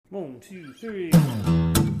1, 2, 3.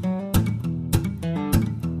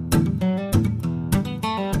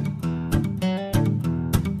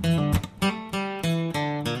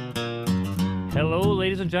 Hello,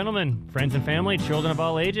 ladies and gentlemen, friends and family, children of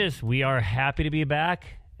all ages. We are happy to be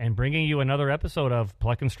back and bringing you another episode of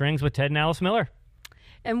Plucking Strings with Ted and Alice Miller.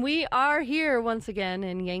 And we are here once again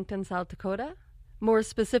in Yankton, South Dakota. More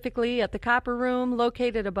specifically at the Copper Room,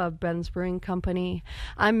 located above Ben's Brewing Company.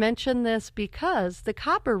 I mention this because the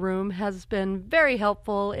Copper Room has been very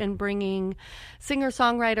helpful in bringing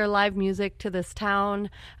singer-songwriter live music to this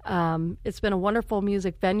town. It's been a wonderful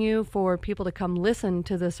music venue for people to come listen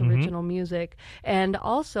to this original music. And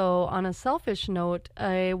also, on a selfish note,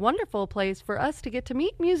 a wonderful place for us to get to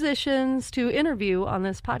meet musicians to interview on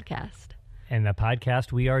this podcast. And the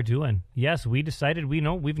podcast we are doing. Yes, we decided,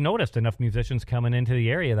 we've noticed enough musicians coming into the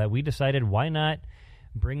area that we decided why not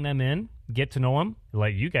bring them in, get to know them,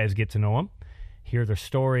 let you guys get to know them, hear their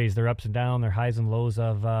stories, their ups and downs, their highs and lows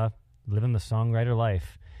of living the songwriter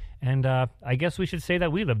life. And I guess we should say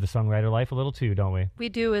that we live the songwriter life a little too, don't we? We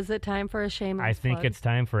do. Is it time for a shameless I think plug? It's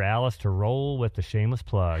time for Alice to roll with the shameless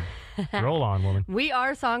plug. Roll on, woman. We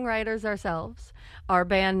are songwriters ourselves. Our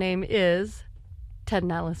band name is Ted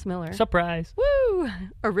and Alice Miller. Surprise. Woo!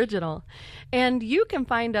 Original. And you can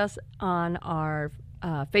find us on our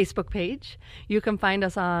Facebook page. You can find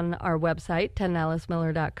us on our website,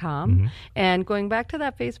 tedandAliceMiller.com. And going back to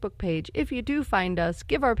that Facebook page, if you do find us,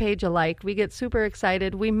 give our page a like. We get super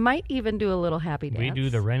excited. We might even do a little happy dance. We do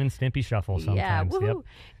the Ren and Stimpy shuffle sometimes. Yeah, woohoo. Yep.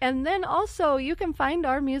 And then also, you can find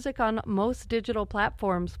our music on most digital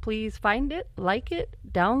platforms. Please find it, like it,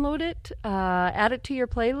 download it, add it to your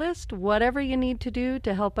playlist, whatever you need to do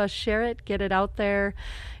to help us share it, get it out there.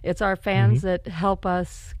 It's our fans that help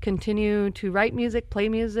us continue to write music, play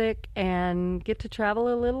music, and get to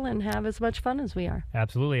travel a little and have as much fun as we are.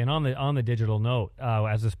 Absolutely. And on the digital note,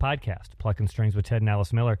 as this podcast, Plucking Strings with Ted and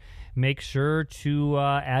Alice Miller, make sure to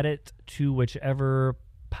add it to whichever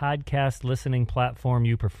podcast listening platform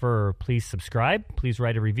you prefer. Please subscribe. Please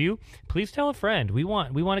write a review. Please tell a friend. We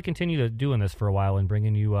want to continue doing this for a while and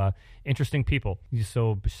bringing you interesting people.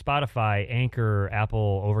 So Spotify, Anchor,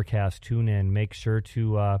 Apple, Overcast, TuneIn, make sure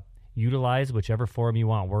to utilize whichever form you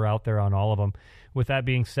want. We're out there on all of them. With that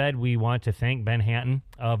being said, we want to thank Ben Hatton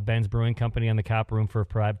of Ben's Brewing Company and the Copper Room for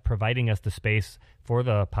providing us the space for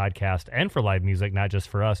the podcast and for live music, not just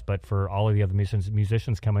for us, but for all of the other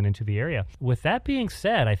musicians coming into the area. With that being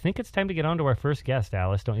said, I think it's time to get on to our first guest,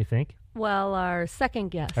 Alice, don't you think? Well, our second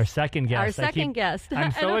guest. Our second guest.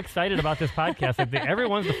 I'm so excited about this podcast.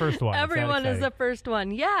 Everyone's the first one. Everyone is the first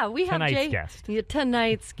one. Yeah, we have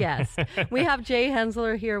tonight's guest. We have Jay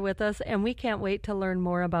Hensler here with us, and we can't wait to learn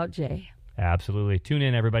more about Jay. Absolutely. Tune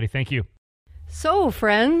in, everybody. Thank you. So,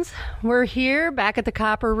 friends, we're here back at the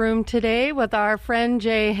Copper Room today with our friend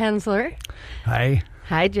Jay Hensler. Hi.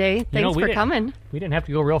 Hi, Jay. Thanks for coming. We didn't have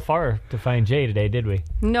to go real far to find Jay today, did we?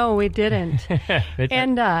 No, we didn't.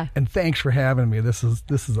 And thanks for having me. This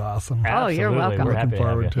is awesome. Absolutely. Oh, you're welcome. Looking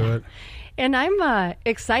forward to it. And I'm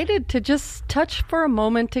excited to just touch for a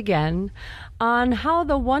moment again on how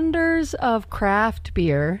the wonders of craft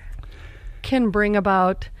beer can bring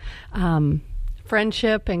about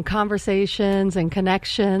friendship and conversations and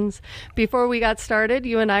connections. Before we got started,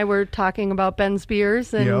 you and I were talking about Ben's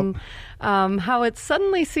beers and how it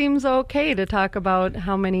suddenly seems okay to talk about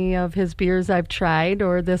how many of his beers I've tried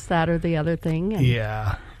or this, that, or the other thing. And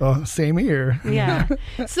yeah. Well, same here. Yeah.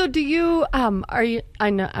 So do you, I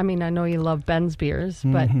know you love Ben's beers,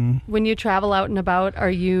 but when you travel out and about, are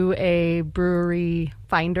you a brewery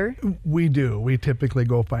finder? We do. We typically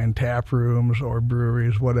go find tap rooms or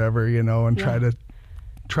breweries, whatever, and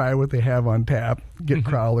try what they have on tap, get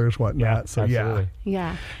crawlers, whatnot. So absolutely.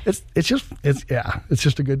 Yeah. It's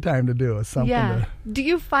just a good time to do. It's something Do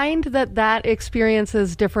you find that experience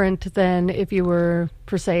is different than if you were,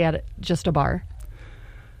 per se, at just a bar?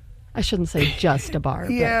 I shouldn't say just a bar.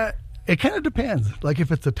 Yeah, it kind of depends. Like if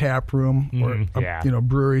it's a tap room or a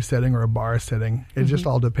brewery setting or a bar setting, it just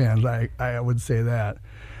all depends. I would say that.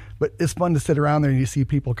 But it's fun to sit around there and you see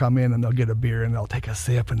people come in and they'll get a beer and they'll take a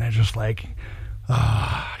sip and they're just like,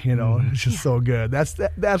 it's just so good.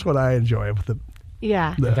 That's what I enjoy with the.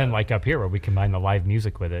 Yeah. And then like up here where we combine the live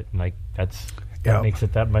music with it, and like that makes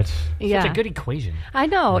it that much. It's a good equation. I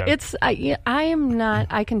know.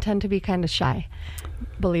 I can tend to be kind of shy.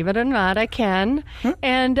 Believe it or not, I can.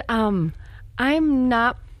 And I'm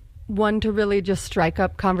not one to really just strike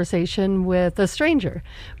up conversation with a stranger.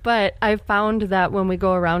 But I've found that when we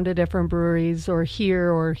go around to different breweries or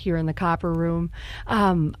here in the Copper Room,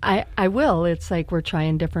 I will. It's like we're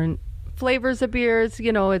trying different flavors of beers,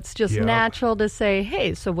 it's just natural to say,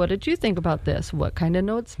 hey, so what did you think about this? What kind of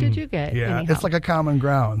notes did you get? Yeah, anyhow? it's like a common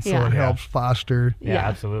ground, so it helps foster. Yeah,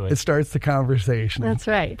 absolutely. It starts the conversation. That's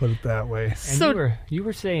right. Put it that way. And So you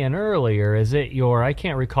were saying earlier, is it I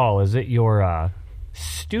can't recall, is it your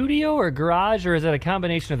studio or garage, or is it a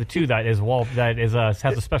combination of the two that has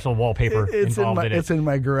a special wallpaper involved in it? It's in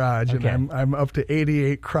my garage, and I'm up to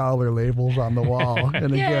 88 Crowler labels on the wall.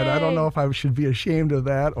 And again, I don't know if I should be ashamed of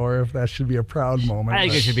that or if that should be a proud moment. I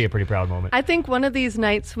think it should be a pretty proud moment. I think one of these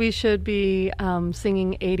nights we should be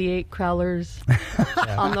singing 88 Crowlers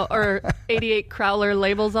or 88 Crowler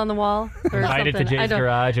labels on the wall. Or invited something. to Jay's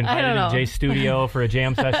garage, invited to Jay's studio for a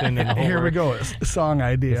jam session. And Here we go, a song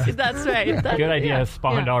idea. That's right. Good idea.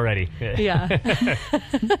 Spawned already. Yeah.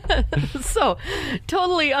 So,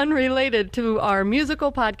 totally unrelated to our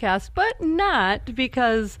musical podcast, but not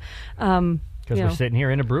because we're sitting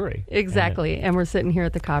here in a brewery. Exactly. And we're sitting here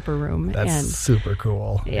at the Copper Room. That's super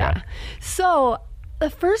cool. Yeah. So,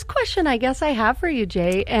 the first question I guess I have for you,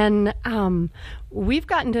 Jay, and we've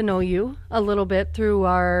gotten to know you a little bit through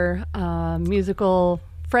our musical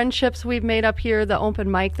friendships we've made up here, the open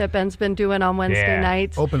mic that Ben's been doing on Wednesday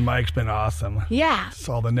nights. Open mic's been awesome. Yeah. It's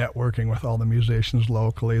all the networking with all the musicians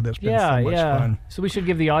locally. That's been so much fun. So we should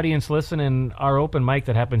give the audience listening our open mic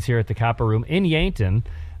that happens here at the Copper Room in Yankton,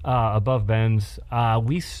 above Ben's.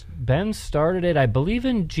 Ben started it, I believe,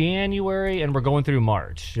 in January, and we're going through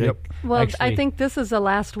March. Yep. Well, actually, I think this is the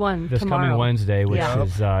last one this tomorrow. Coming Wednesday, which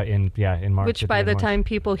is in March. Which by the time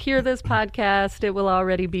people hear this podcast, it will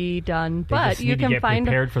already be done. But you can find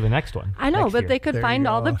prepared for the next one. I know, but they could find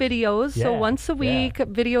all the videos. Yeah. So once a week,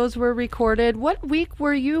 videos were recorded. What week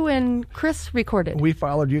were you and Chris recorded? We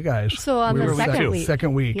followed you guys. So on the second week.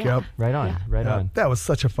 Second week, yep. Right on, right on. That was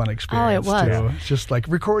such a fun experience. Oh, it was. Too. It's just like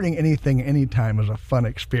recording anything, anytime is a fun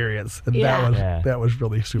experience. And that was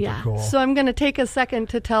really super cool. So I'm going to take a second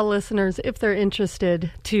to tell listeners, if they're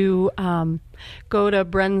interested, to go to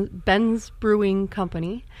Ben's Brewing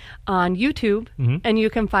Company on YouTube, and you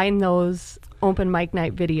can find those open mic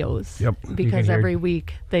night videos. Yep. Because every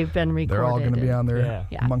week they've been recorded. They're all going to be on there,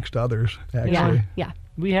 amongst others, actually. Yeah.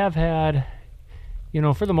 We have had,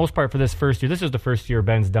 for the most part for this first year, this is the first year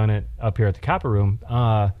Ben's done it up here at the Copper Room,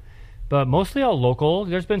 but mostly all local.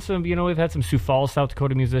 There's been some, we've had some Sioux Falls, South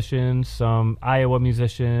Dakota musicians, some Iowa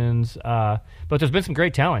musicians, but there's been some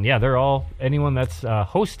great talent. Yeah, they're all, anyone that's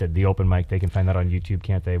hosted the open mic, they can find that on YouTube,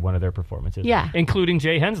 can't they? One of their performances. Yeah. Including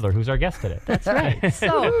Jay Hensler, who's our guest today. That's right.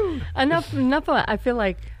 So, enough of it. I feel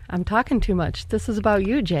like I'm talking too much. This is about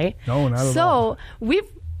you, Jay. No, not at all. So,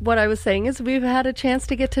 what I was saying is we've had a chance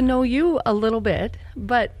to get to know you a little bit,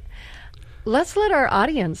 but let's let our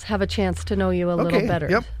audience have a chance to know you a little better.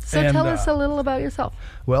 Yep. So tell us a little about yourself.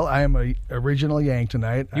 Well, I am an original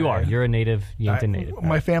Yanktonite. You're a native Yankton native.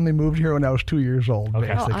 My family moved here when I was 2 years old,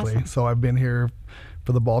 basically. Oh, awesome. So I've been here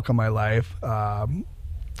for the bulk of my life.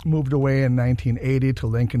 Moved away in 1980 to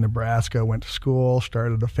Lincoln, Nebraska. Went to school,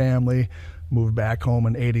 started a family, moved back home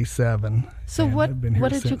in 87. So what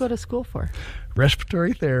did you go to school for?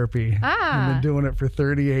 Respiratory therapy. I've been doing it for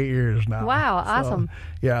 38 years now. Wow, awesome.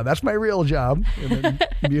 Yeah, that's my real job. And then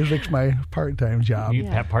music's my part-time job. You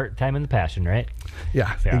have part-time and the passion, right?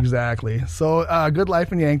 Yeah, exactly. So good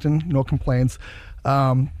life in Yankton, no complaints.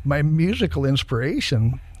 My musical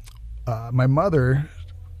inspiration, my mother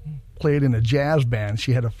played in a jazz band.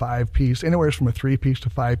 She had a 5-piece, anywhere from a 3-piece to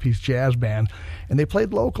 5-piece jazz band, and they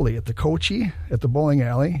played locally at the Cochee, at the bowling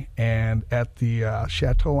alley, and at the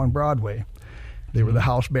Chateau on Broadway. They were the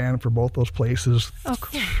house band for both those places. Oh,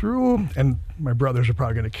 cool. And my brothers are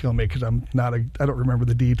probably going to kill me because I don't remember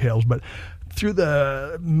the details, but through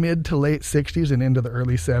the mid to late 60s and into the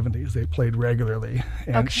early 70s, they played regularly.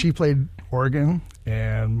 And she played organ,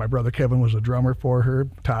 and my brother Kevin was a drummer for her.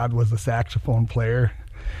 Todd was the saxophone player.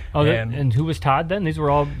 Oh, and who was Todd then? This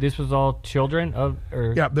was all children of?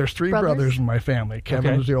 Yeah, there's 3 brothers in my family.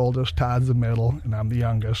 Kevin was the oldest, Todd's the middle, and I'm the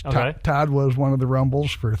youngest. Okay. Todd was one of the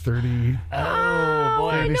Rumbles for 30. Oh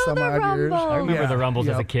boy, 30 some odd years. I remember the Rumbles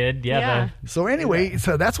as a kid. So anyway,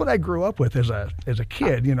 so that's what I grew up with as a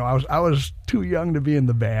kid. I was too young to be in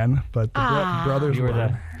the band, but the brothers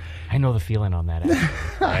were. I know the feeling on that.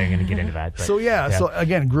 I'm going to get into that. But, so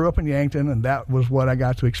again, grew up in Yankton, and that was what I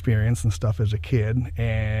got to experience and stuff as a kid.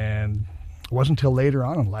 And it wasn't until later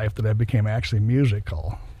on in life that I became actually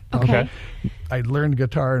musical. Okay. I learned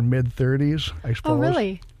guitar in mid-30s, I suppose. Oh,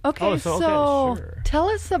 really? Okay, sure. Tell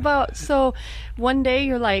us about, one day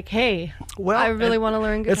you're like, hey, I really want to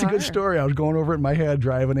learn guitar. It's a good story. I was going over it in my head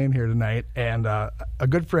driving in here tonight, and a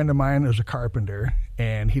good friend of mine is a carpenter,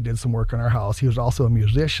 and he did some work on our house. He was also a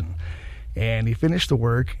musician, and he finished the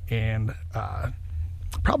work, and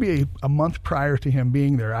probably a month prior to him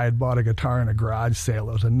being there, I had bought a guitar in a garage sale.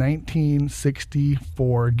 It was a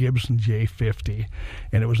 1964 Gibson J50,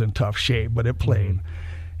 and it was in tough shape, but it played.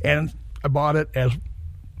 And I bought it as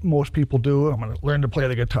most people do. I'm going to learn to play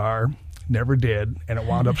the guitar. Never did, and it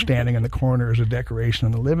wound up standing in the corner as a decoration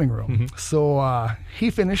in the living room. So he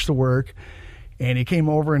finished the work, and he came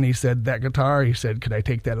over and he said, that guitar, he said, could I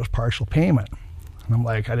take that as partial payment? And I'm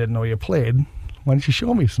like, I didn't know you played. Why don't you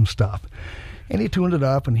show me some stuff? And he tuned it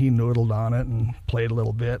up, and he noodled on it and played a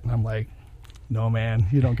little bit. And I'm like, no, man,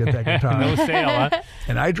 you don't get that guitar. No sale, huh?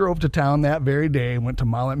 And I drove to town that very day, went to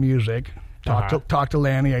Mollet Music, talked to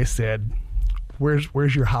Lanny. I said,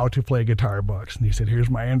 where's your how to play guitar books? And he said, here's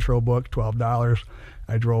my intro book, $12.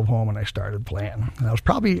 I drove home and I started playing. And I was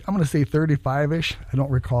probably, I'm going to say 35-ish. I don't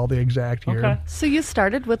recall the exact year. Okay. So you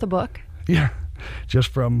started with a book? Yeah,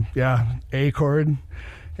 just from, A chord.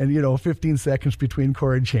 And, 15 seconds between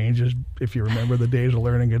chord changes, if you remember the days of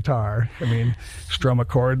learning guitar. I mean, strum a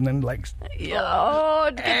chord and then, get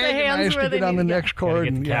the hands where they get on the next chord.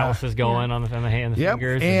 Get the calluses going on the hand, the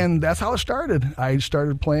fingers. And that's how it started. I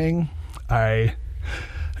started playing. I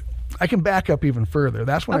can back up even further.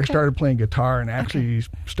 That's when I started playing guitar and actually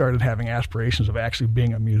started having aspirations of actually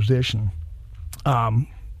being a musician.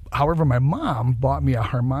 However, my mom bought me a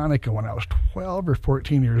harmonica when I was 12 or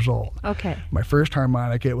 14 years old. Okay. My first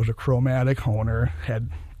harmonica, it was a chromatic Hohner, had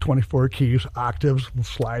 24 keys, octaves,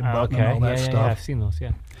 slide button, and all that stuff. Yeah, I've seen those,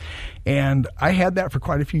 yeah. And I had that for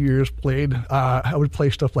quite a few years, played. I would play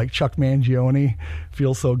stuff like Chuck Mangione,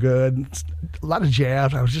 Feels So Good, a lot of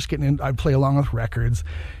jazz. I was just getting in, I'd play along with records,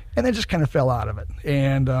 and then just kind of fell out of it.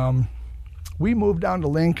 And we moved down to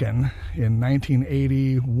Lincoln in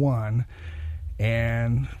 1981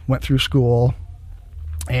 and went through school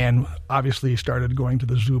and obviously started going to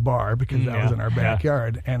the Zoo Bar because that was in our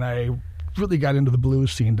backyard. And I really got into the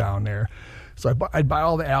blues scene down there. So I'd buy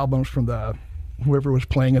all the albums from whoever was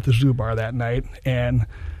playing at the Zoo Bar that night and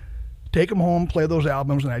take them home, play those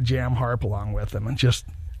albums, and I'd jam harp along with them and just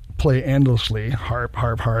play endlessly, harp.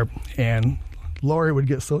 And Lori would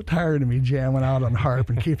get so tired of me jamming out on harp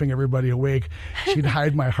and keeping everybody awake, she'd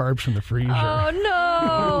hide my harps in the freezer. Oh,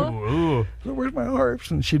 no. Ooh. So where's my harps?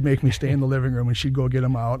 And she'd make me stay in the living room, and she'd go get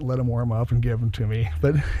them out and let them warm up and give them to me.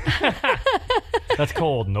 But that's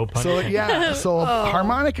cold, no pun. So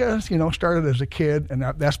harmonica, started as a kid, and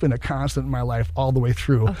that's been a constant in my life all the way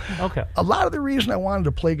through. Okay. A lot of the reason I wanted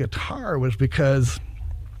to play guitar was because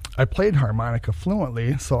I played harmonica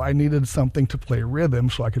fluently, so I needed something to play rhythm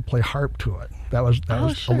so I could play harp to it. That was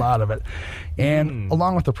a lot of it. And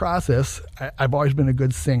along with the process, I've always been a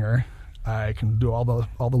good singer. I can do all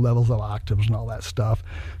the levels of octaves and all that stuff.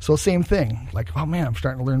 So same thing. Like, oh man, I'm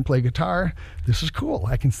starting to learn to play guitar. This is cool.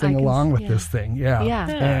 I can sing along with this thing. Yeah.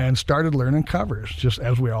 And started learning covers, just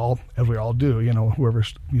as we all do.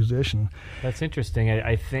 Whoever's musician. That's interesting.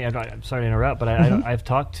 I think I'm sorry to interrupt, but I've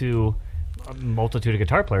talked to a multitude of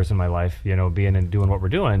guitar players in my life, being and doing what we're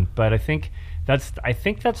doing. But I think that's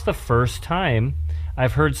the first time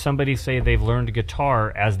I've heard somebody say they've learned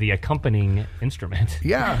guitar as the accompanying instrument.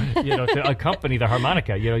 Yeah. To accompany the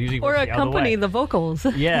harmonica, usually or accompany the vocals.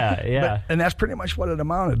 Yeah. And that's pretty much what it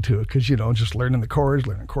amounted to, because, just learning the chords,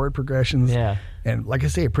 learning chord progressions. Yeah. And like I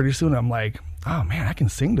say, pretty soon I'm like, oh man, I can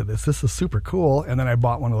sing to this. This is super cool. And then I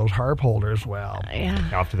bought one of those harp holders. Well,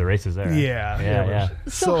 off to the races there. Yeah.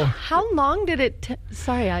 So how long did it?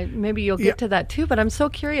 Sorry, maybe you'll get to that too. But I'm so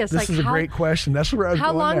curious. This is a great question. That's where I was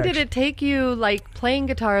going next. How long did it take you, playing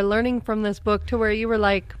guitar, learning from this book, to where you were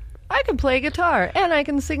like, I can play guitar and I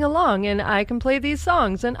can sing along and I can play these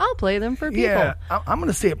songs and I'll play them for people? Yeah, I'm going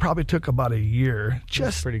to say it probably took about a year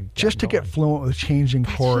just to get fluent with changing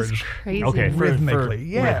chords. Just crazy. Okay,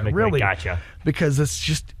 rhythmically. Really. Gotcha. Because it's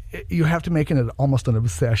just, you have to make it almost an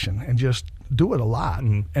obsession and just do it a lot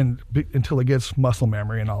until it gets muscle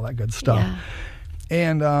memory and all that good stuff. Yeah.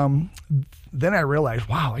 And then I realized,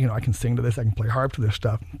 wow, I can sing to this, I can play harp to this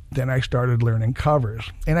stuff. Then I started learning covers.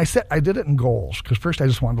 And I did it in goals, because first I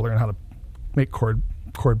just wanted to learn how to make chord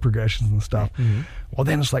progressions and stuff. Well,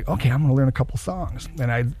 then it's like, okay, I'm going to learn a couple songs.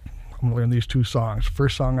 And I'm going to learn these 2 songs.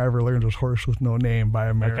 First song I ever learned was Horse with No Name by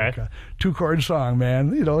America. 2-chord song,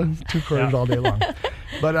 man. 2 chords all day long.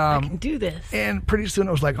 But I can do this. And pretty soon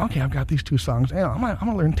it was like, okay, I've got these 2 songs. And I'm going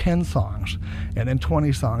to learn 10 songs. And then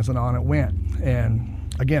 20 songs, and on it went. And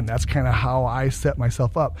again, that's kind of how I set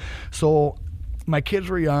myself up. So my kids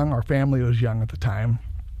were young. Our family was young at the time.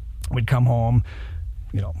 We'd come home,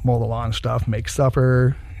 mow the lawn stuff, make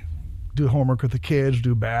supper, do homework with the kids,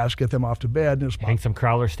 do baths, get them off to bed. And hang some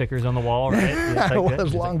Crowler stickers on the wall, right? It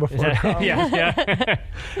was long before Crowler. Yeah.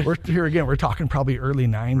 We're talking probably early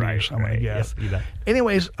 90s, I'm going to guess. Yep,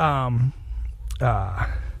 Anyways,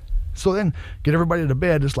 so then get everybody to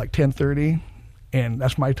bed. It's like 10:30, and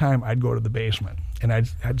that's my time. I'd go to the basement, and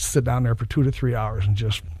I'd sit down there for 2 to 3 hours and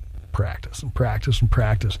just practice and practice and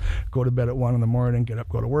practice. Go to bed at 1 in the morning, get up,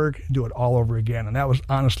 go to work, do it all over again. And that was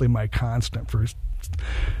honestly my constant for,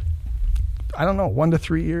 I don't know, 1 to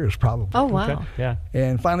 3 years probably. Oh, wow. Okay. Yeah.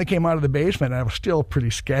 And finally came out of the basement, and I was still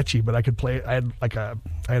pretty sketchy, but I could play. I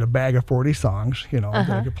had a bag of 40 songs, that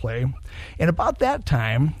I could play. And about that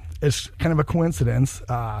time, it's kind of a coincidence,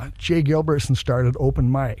 Jay Gilbertson started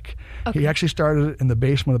Open Mic. Okay. He actually started it in the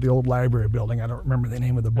basement of the old library building. I don't remember the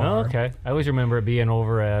name of the bar. Oh, okay. I always remember it being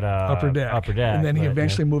over at Upper Deck. And then he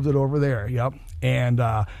eventually moved it over there. Yep. And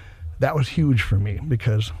that was huge for me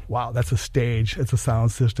because, wow, that's a stage. It's a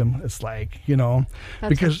sound system. It's like,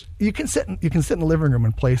 because you can sit in the living room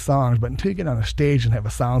and play songs, but until you get on a stage and have a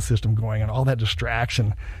sound system going and all that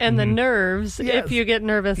distraction. And the nerves, if you get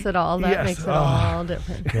nervous at all, that makes it all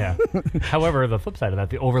different. Yeah. However, the flip side of that,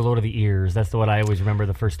 the overload of the ears, that's what I always remember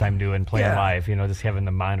the first time playing live, just having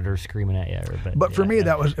the monitor screaming at you. But for me,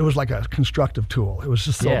 it was like a constructive tool. It was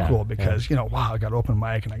just so cool because, wow, I got Open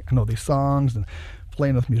Mic and I know these songs and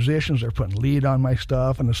playing with musicians, they're putting lead on my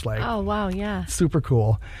stuff, and it's like, oh wow, yeah, super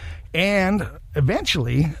cool. And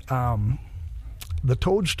eventually, the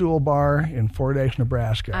Toadstool Bar in Fort Dix,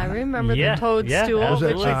 Nebraska. I remember the Toadstool.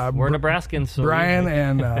 Yeah, we're Nebraskans. So Brian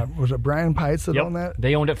and was it Brian Pites that owned that?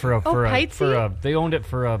 They owned it for a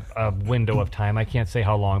window of time. I can't say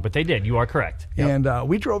how long, but they did. You are correct. Yep. And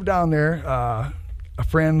we drove down there. A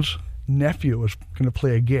friend's nephew was going to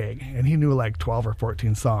play a gig, and he knew like 12 or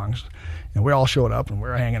 14 songs. And we all showed up, and we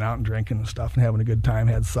were hanging out and drinking and stuff and having a good time,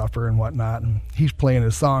 had supper and whatnot. And he's playing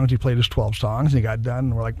his songs. He played his 12 songs, and he got done.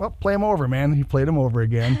 And we're like, well, play them over, man. And he played them over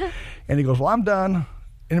again. And he goes, well, I'm done.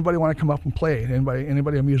 Anybody want to come up and play?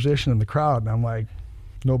 Anybody a musician in the crowd? And I'm like,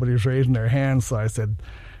 nobody was raising their hands. So I said,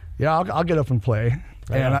 yeah, I'll get up and play.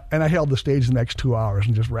 Right. And I held the stage the next 2 hours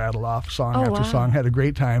and just rattled off song after song. Had a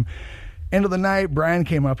great time. End of the night, Brian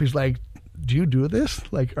came up. He's like, do you do this?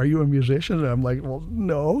 Like, are you a musician? And I'm like, well,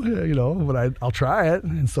 no, but I'll try it.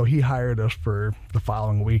 And so he hired us for the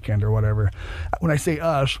following weekend or whatever. When I say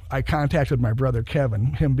us, I contacted my brother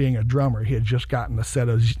Kevin, him being a drummer. He had just gotten a set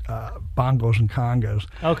of bongos and congas.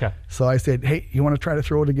 Okay. So I said, hey, you want to try to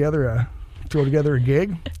throw together a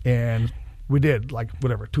gig? And we did,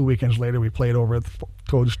 2 weekends later, we played over at the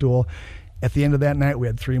Toadstool. At the end of that night, we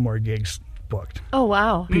had 3 more gigs booked. Oh,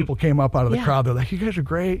 wow. People came up out of the crowd. They're like, you guys are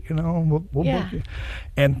great, we'll book you.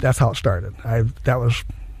 And that's how it started. That was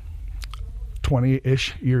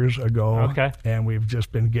 20-ish years ago. Okay. And we've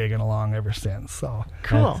just been gigging along ever since. So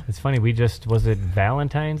cool. It's funny. Was it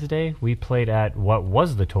Valentine's Day? We played at what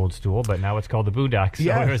was the Toadstool, but now it's called the Boondocks.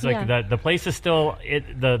 So it was like the place is still,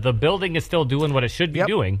 the building is still doing what it should be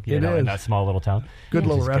doing, in that small little town. Good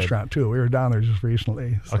little restaurant, too. We were down there just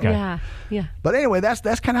recently. So. Okay. Yeah. But anyway,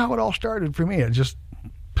 that's kind of how it all started for me. It just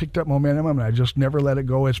picked up momentum, and I just never let it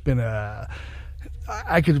go. It's been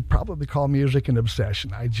I could probably call music an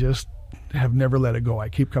obsession. I just have never let it go. I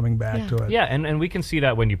keep coming back to it. Yeah, and we can see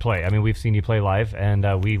that when you play. I mean, we've seen you play live, and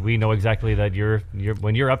we know exactly that you're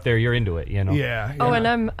when you're up there, you're into it. Yeah. Oh,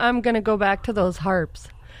 and I'm gonna go back to those harps.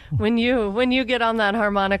 When you get on that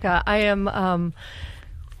harmonica, I am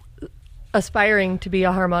aspiring to be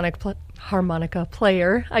a harmonica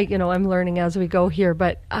player. I'm learning as we go here,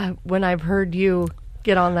 but when I've heard you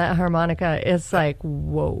get on that harmonica, it's like,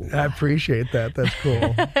 whoa. I appreciate that. That's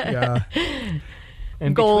cool. Yeah.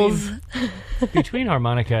 And goals. Between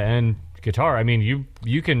harmonica and guitar, I mean,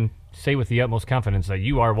 you can say with the utmost confidence that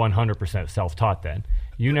you are 100% self-taught then.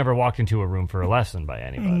 You never walked into a room for a lesson by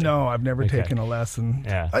anybody. No, I've never taken a lesson.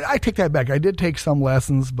 Yeah. I take that back. I did take some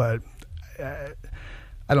lessons, but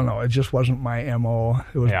I don't know. It just wasn't my MO.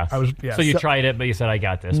 It was. So you tried it, but you said, I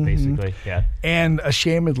got this, basically. Yeah. And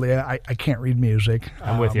ashamedly, I can't read music.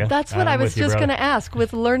 I'm with you. That's what I was just going to ask.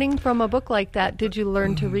 With learning from a book like that, did you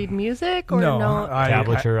learn to read music or no?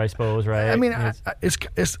 Tablature, I suppose, right? I mean,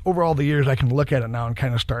 it's over all the years, I can look at it now and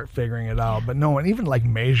kind of start figuring it out. But no, and even like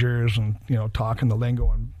measures and, talking the lingo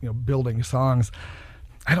and, building songs,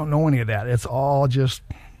 I don't know any of that. It's all just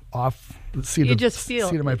off the seat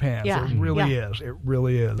of my pants. Yeah. It really is. It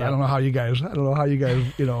really is. Yep. I don't know how you guys,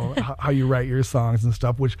 how you write your songs and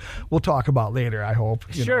stuff, which we'll talk about later, I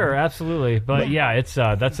hope. Sure, absolutely. But it's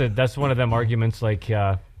that's one of them arguments like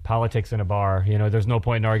politics in a bar. There's no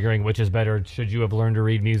point in arguing which is better. Should you have learned to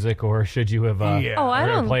read music or should you have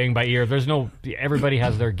playing by ear? Everybody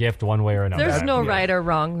has their gift one way or another. There's no right or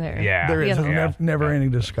wrong there. Yeah. There is never any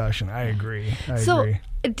discussion. I agree. I agree.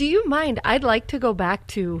 Do you mind? I'd like to go back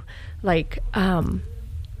to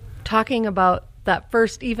talking about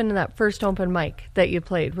even in that first open mic that you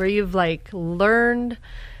played, where you've like learned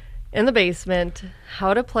in the basement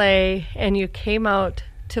how to play, and you came out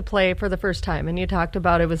to play for the first time, and you talked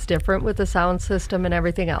about it was different with the sound system and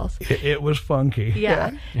everything else. It was funky.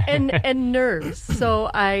 Yeah. and nerves. So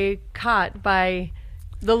I caught by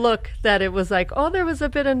the look that it was like, oh, there was a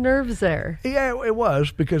bit of nerves there. Yeah, it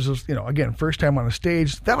was, because, again, first time on a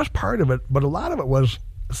stage, that was part of it, but a lot of it was,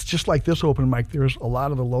 it's just like this open mic, there's a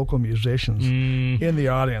lot of the local musicians in the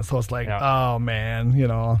audience, so it's like, oh, man,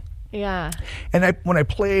 Yeah. And when I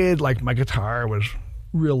played, like, my guitar was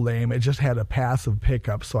real lame. It just had a passive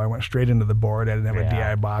pickup, so I went straight into the board. I didn't have a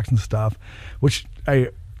DI box and stuff, which I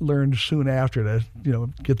learned soon after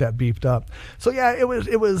to get that beefed up. So yeah, it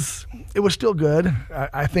was still good.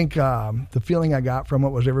 I think the feeling I got from it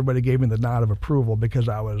was everybody gave me the nod of approval, because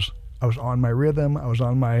I was on my rhythm. I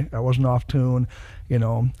wasn't off tune,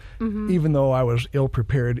 even though I was ill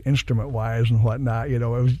prepared instrument wise and whatnot. It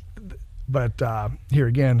was. But here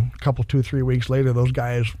again, a couple, 2-3 weeks later, those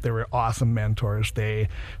guys, they were awesome mentors. They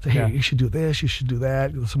say, hey, you should do this, you should do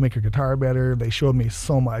that. This will make your guitar better. They showed me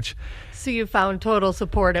so much. So you found total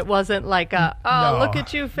support. It wasn't like look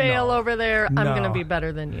at you fail over there. I'm going to be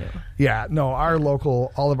better than you. Yeah, no,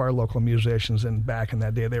 all of our local musicians, and back in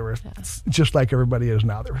that day, they were just like everybody is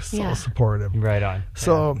now. They were so supportive. Right on.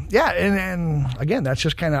 So, and again, that's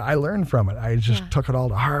just kind of, I learned from it. I just took it all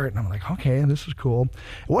to heart, and I'm like, okay, this is cool.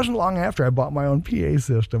 It wasn't long after I bought my own PA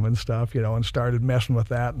system and stuff, and started messing with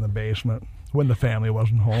that in the basement when the family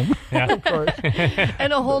wasn't home. Yeah. Of course.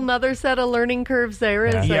 And a whole nother set of learning curves there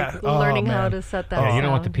is learning how to set that you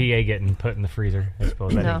don't want the PA getting put in the freezer, I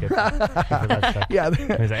suppose. No. It'd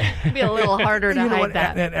be a little harder to hide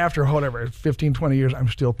that. And after 15, 20 years, I'm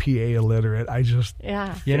still PA illiterate. I just...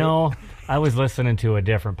 Yeah. I was listening to a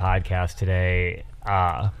different podcast today.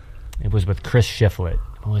 It was with Chris Shiflett.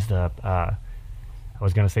 What was the... I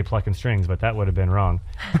was going to say plucking strings, but that would have been wrong.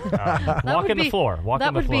 Walking the floor.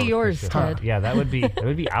 That would be yours, Ted. Yeah, that would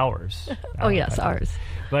be ours. Oh yes, ours.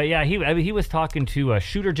 But yeah, he was talking to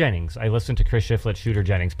Shooter Jennings. I listened to Chris Shiflett's Shooter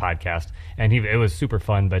Jennings podcast, and it was super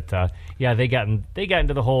fun. But they got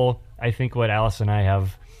into the whole. I think what Alice and I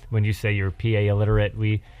have, when you say you're PA illiterate,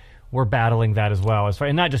 we're battling that as well.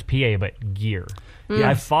 And not just PA, but gear. Yeah,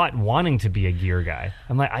 I fought wanting to be a gear guy.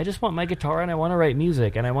 I'm like, I just want my guitar and I want to write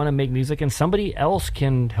music and I want to make music, and somebody else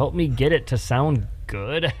can help me get it to sound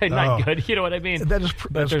good. Not good, you know what I mean? That's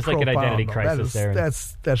there's like an identity crisis there.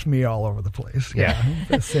 That's me all over the place. Yeah.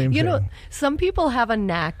 The same thing. Some people have a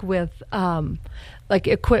knack with like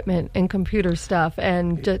equipment and computer stuff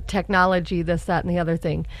and technology, this, that, and the other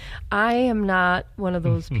thing. I am not one of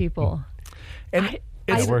those people.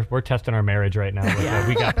 We're testing our marriage right now.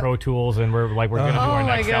 We got Pro Tools, and we're going to do our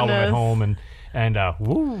next album at home, and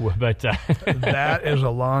woo! But that is a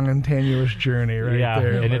long and tenuous journey, right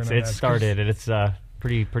there. Yeah, and it's started, and it's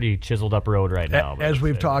pretty chiseled up road right now. As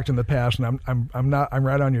we've talked in the past, and I'm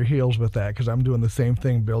right on your heels with that, because I'm doing the same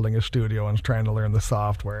thing, building a studio and trying to learn the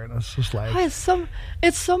software, and it's just like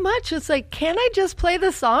it's so much. It's like, can I just play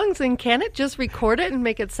the songs and can it just record it and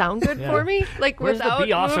make it sound good for me? Like where's without the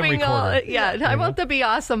Be Awesome moving recorder? I want the Be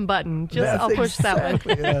Awesome button. I'll push that one.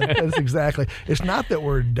 That's exactly. It's not that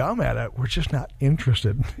we're dumb at it. We're just not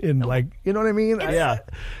interested in you know what I mean?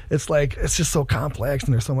 It's like it's just so complex,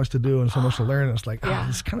 and there's so much to do and so much to learn. And it's like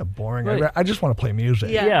it's kind of boring. Right. I just want to play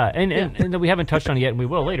music. Yeah, and we haven't touched on it yet, and we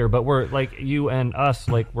will later. But we're like you and us,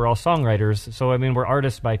 like we're all songwriters. So I mean, we're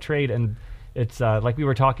artists by trade, and it's like we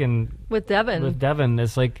were talking with Devin.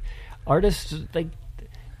 It's like artists, like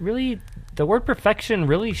really, the word perfection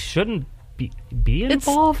really shouldn't be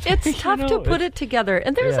involved. It's tough to put it together,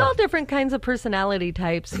 and there's all different kinds of personality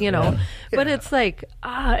types, But it's like,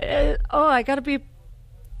 I got to be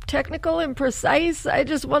technical and precise. I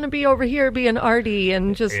just want to be over here being arty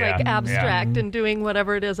and just like abstract and doing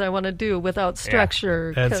whatever it is I want to do without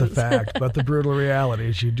structure. That's a fact. But the brutal reality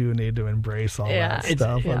is you do need to embrace all that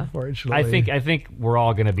stuff, unfortunately. I think we're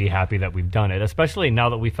all going to be happy that we've done it, especially now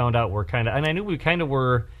that we found out we're kind of, and I knew we kind of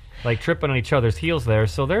were like tripping on each other's heels there.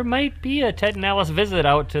 So there might be a Ted and Alice visit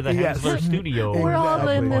out to the Hensler studio. We're all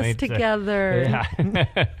in this together.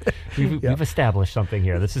 We've established something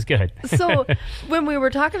here. This is good. So when we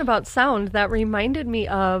were talking about sound, that reminded me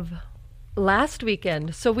of last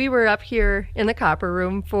weekend. So we were up here in the Copper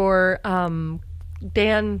Room for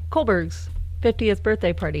Dan Kohlberg's 50th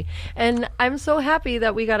birthday party. And I'm so happy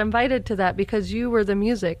that we got invited to that because you were the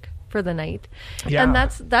music for the night. Yeah. And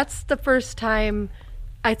that's the first time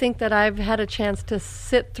I think that I've had a chance to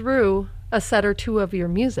sit through a set or two of your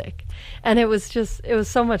music, and it was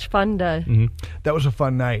so much fun to. Mm-hmm. That was a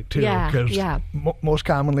fun night too. Because most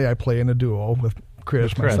commonly I play in a duo with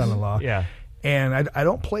Chris, my son-in-law. Yeah. And I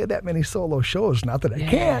don't play that many solo shows, not that I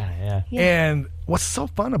can't. Yeah. And what's so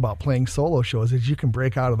fun about playing solo shows is you can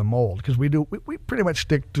break out of the mold, because we pretty much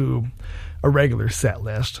stick to a regular set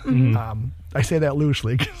list. I say that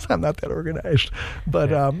loosely because I'm not that organized,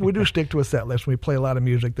 but we do stick to a set list. We play a lot of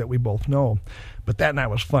music that we both know. But that night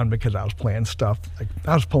was fun because I was playing stuff, like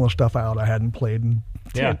I was pulling stuff out I hadn't played in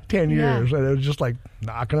 10 years, and it was just like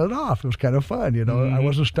knocking it off. It was kind of fun, you know. I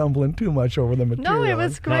wasn't stumbling too much over the material. No, it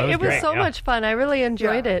was great. It was so much fun. I really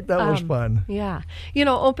enjoyed it. That was fun. Yeah. You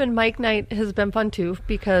know, open mic night has been fun too,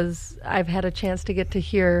 because I've had a chance to get to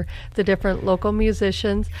hear the different local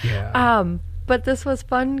musicians. Yeah. But this was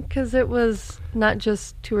fun because it was not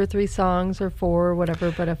just 2 or 3 songs or 4 or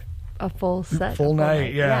whatever, but a full set. Full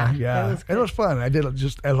night. Yeah. It was fun. I did it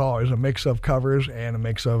just, as always, a mix of covers and a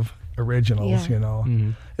mix of originals, you know.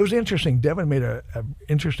 It was interesting. Devin made a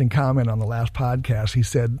interesting comment on the last podcast. He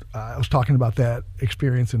said, I was talking about that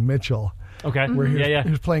experience in Mitchell. Okay. Where he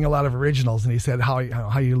was playing a lot of originals, and he said how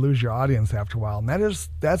you lose your audience after a while. And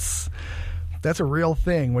that's a real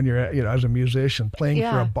thing when you're, you know, as a musician playing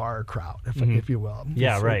for a bar crowd, if you will.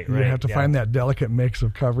 Yeah, so right. You have to find that delicate mix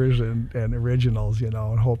of covers and originals, you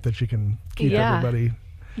know, and hope that you can keep everybody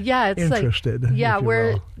it's interested. Like,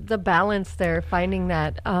 where the balance there, finding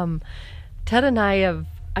that. Ted and I have,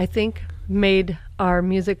 I think, made our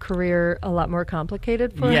music career a lot more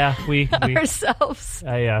complicated for we ourselves.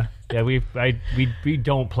 We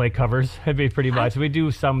don't play covers pretty much. We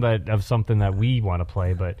do some of something that we want to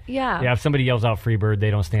play, but if somebody yells out Freebird, they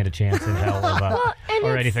don't stand a chance in hell of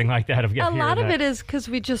or anything like that. A lot of it is because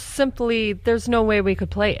we just simply, there's no way we could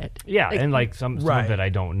play it. Yeah, like, and like some of it I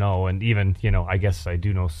don't know, and even, you know, I guess I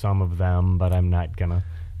do know some of them, but I'm not gonna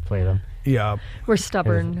play them. Yeah, we're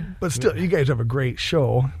stubborn. But still, you guys have a great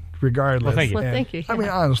show. Regardless. Well, thank you. Thank you. I mean,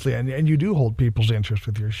 honestly, and you do hold people's interest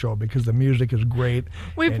with your show because the music is great.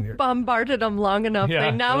 We've bombarded them long enough.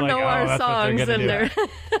 They now like, know our songs, and they're.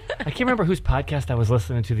 I can't remember whose podcast I was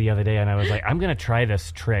listening to the other day, and I was like, I'm going to try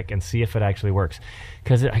this trick and see if it actually works.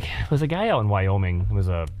 Because it was a guy out in Wyoming who was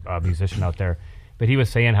a musician out there, but he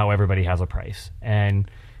was saying how everybody has a price. And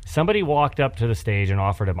somebody walked up to the stage and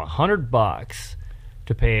offered him $100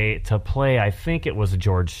 to play, I think it was a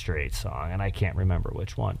George Strait song, and I can't remember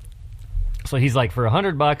which one. So he's like, for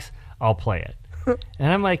 $100, I'll play it.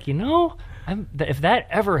 And I'm like, you know, if that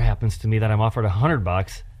ever happens to me, that I'm offered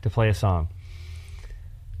 $100 to play a song,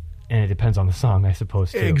 and it depends on the song, I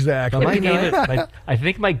suppose, too. Exactly. But I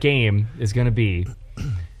think my game is going to be,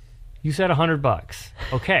 you said $100.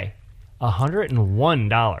 Okay,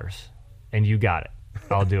 $101, and you got it.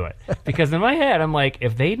 I'll do it. Because in my head, I'm like,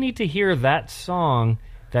 if they need to hear that song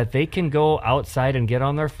that they can go outside and get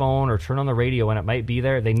on their phone or turn on the radio and it might be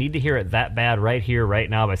there, they need to hear it that bad right here, right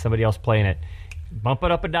now by somebody else playing it. Bump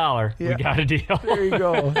it up $1. Yeah. We got a deal. There you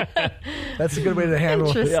go. That's a good way to handle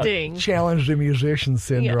Interesting. Challenge the musician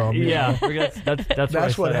syndrome. Yeah.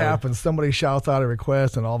 That's what happens. Somebody shouts out a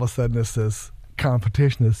request and all of a sudden it's this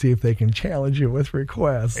competition to see if they can challenge you with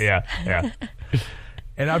requests. Yeah.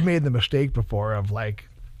 And I've made the mistake before of like,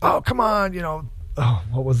 oh, come on, you know,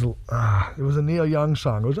 what was it? It was a Neil Young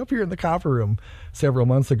song. It was up here in the Copper Room several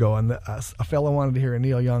months ago, and a fellow wanted to hear a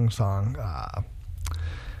Neil Young song. I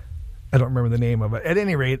don't remember the name of it. At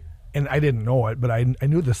any rate, and I didn't know it, but I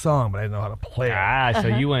knew the song, but I didn't know how to play it. So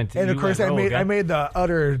you went. And of course, I made the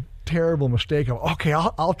utter terrible mistake of, okay,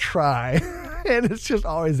 I'll try. And it just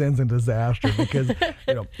always ends in disaster because,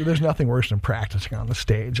 you know, there's nothing worse than practicing on the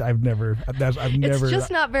stage. I've never. It's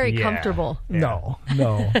just not very comfortable. No.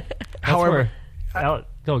 However,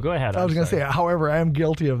 go ahead. I was going to say, however, I am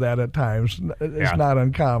guilty of that at times. It's not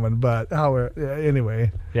uncommon, but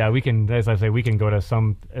anyway. Yeah, we can, as I say, we can go to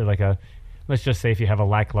some, let's just say if you have a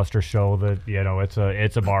lackluster show that, you know, it's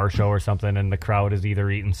a bar show or something and the crowd is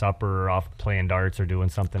either eating supper or off playing darts or doing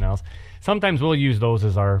something else. Sometimes we'll use those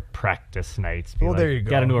as our practice nights. There you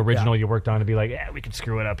go. Got a new original you worked on to be like, we can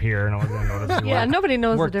screw it up here. And nobody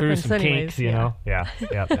knows the difference through some anyways. Kinks, you know? Yeah,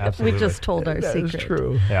 absolutely. We just told our secret. That's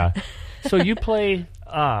true. Yeah. So you play,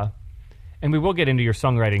 and we will get into your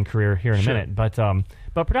songwriting career here in a minute,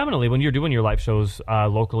 but predominantly when you're doing your live shows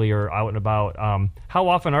locally or out and about, how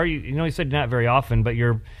often are you? You know, you said not very often, but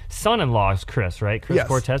your son-in-law is Chris, right? Chris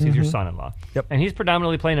Cortez, he's your son-in-law. Yep. And he's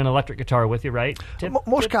predominantly playing an electric guitar with you, right?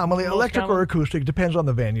 Most commonly, electric or acoustic, depends on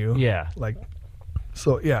the venue. Yeah.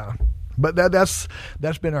 But that's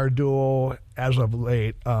been our duo as of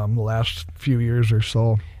late, the last few years or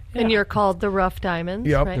so. And you're called the Rough Diamonds,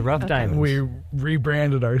 Yep. right? The Rough Diamonds. We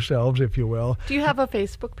rebranded ourselves, if you will. Do you have a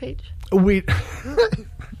Facebook page?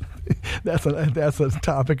 that's a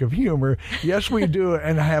topic of humor. Yes, we do,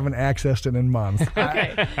 and I haven't accessed it in months.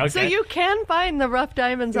 Okay. So you can find the Rough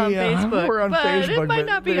Diamonds on Facebook. We're on Facebook, it might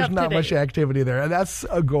not be there's up not to date. much activity there. And that's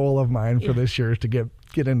a goal of mine for this year, is to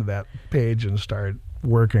get into that page and start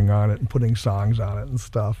working on it and putting songs on it and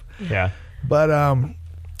stuff. Yeah. But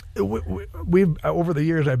we've over the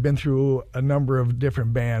years, I've been through a number of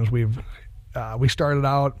different bands. We started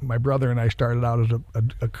out, my brother and I started out as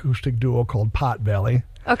an acoustic duo called Potbelly.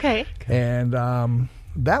 Okay. And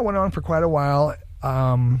that went on for quite a while.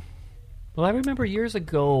 Well, I remember years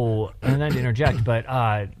ago, and not to interject, but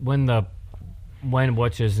when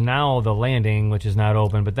which is now the Landing, which is not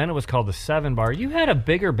open, but then it was called the 7 Bar. You had a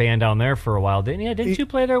bigger band down there for a while, didn't you? Didn't you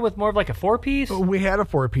play there with more of like a 4-piece? We had a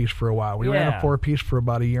 4-piece for a while. We ran a 4-piece for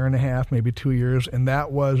about a year and a half, maybe 2 years, and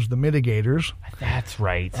that was the Mitigators. That's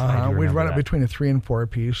right. We'd run it between a 3 and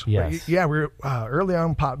 4-piece. Yes. But yeah, we were early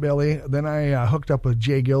on Potbelly. Then I hooked up with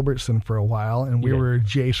Jay Gilbertson for a while, and we were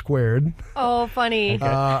J Squared. Oh, funny. Okay.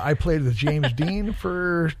 I played with James Dean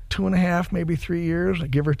for 2.5, maybe 3 years,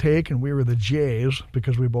 give or take, and we were the Jays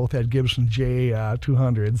because we both had Gibson J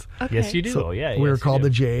 200s. Okay. Yes, you do. So yeah, we were yes, called you the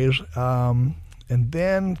do. Jays. And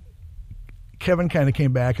then Kevin kind of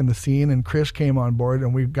came back in the scene, and Chris came on board,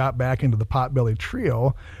 and we got back into the Potbelly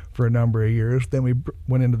Trio for a number of years. Then we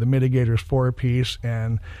went into the Mitigators 4-piece,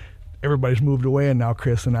 and everybody's moved away, and now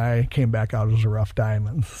Chris and I came back out as a Rough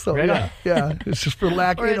Diamonds. So Right yeah, it's just for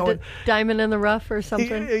lack, Or diamond in the rough or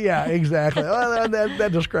something. Yeah, exactly. Well,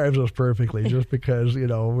 that describes us perfectly. Just because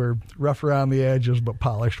we're rough around the edges, but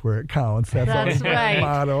polished where it counts. That's our right.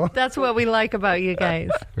 motto. That's what we like about you guys.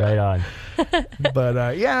 Right on.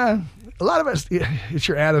 But yeah, a lot of us, it's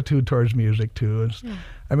your attitude towards music too.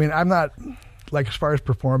 I mean, I'm not. Like, as far as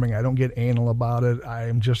performing, I don't get anal about it.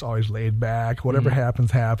 I'm just always laid back. Whatever happens,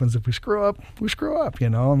 happens. If we screw up, we screw up, I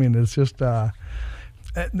mean, it's just, that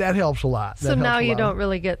helps a lot. So now you don't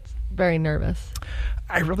really get very nervous.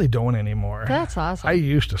 I really don't anymore. That's awesome. I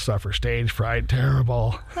used to suffer stage fright.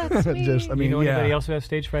 Terrible. That's me. You know anybody else who has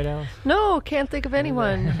stage fright, Alice? No, can't think of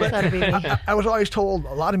anyone. That'd be me. I was always told,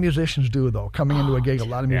 a lot of musicians do, though. Coming into a gig, a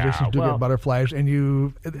lot of musicians do get butterflies,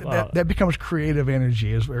 and that becomes creative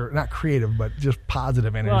energy, or not creative, but just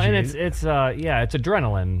positive energy. Well, and it's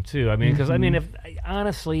adrenaline too. I mean, because if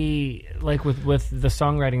honestly, like with the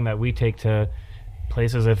songwriting that we take to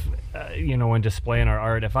places, when displaying our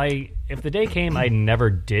art, if the day came I never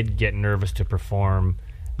did get nervous to perform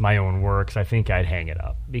my own works, I think I'd hang it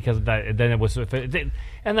up, because then it was, and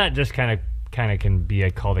that just kind of can be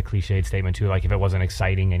called a cliched statement too, like if it wasn't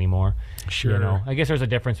exciting anymore. Sure. I guess there's a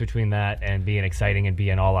difference between that and being exciting and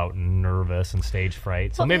being all out nervous and stage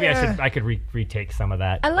fright. So maybe I could retake some of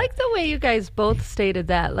that. I like the way you guys both stated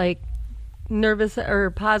that, like nervous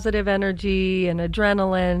or positive energy and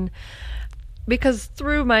adrenaline. Because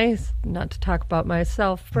through not to talk about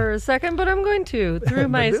myself for a second, but I'm going to, through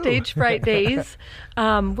my stage fright days,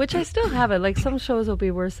 which I still have it, like some shows will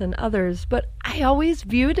be worse than others, but I always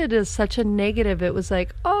viewed it as such a negative. It was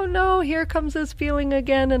like, oh no, here comes this feeling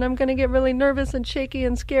again, and I'm going to get really nervous and shaky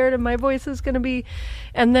and scared, and my voice is going to be,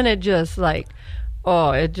 and then it just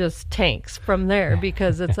it just tanks from there,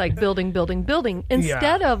 because it's like building.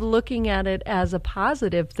 Instead of looking at it as a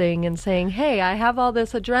positive thing and saying, hey, I have all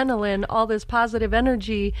this adrenaline, all this positive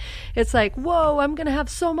energy. It's like, whoa, I'm going to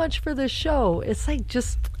have so much for this show. It's like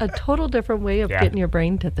just a total different way of getting your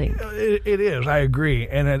brain to think. It is. I agree.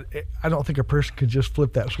 And I don't think a person could just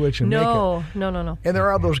flip that switch and make it. No. And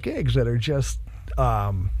there are those gigs that are just...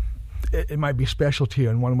 it might be special to you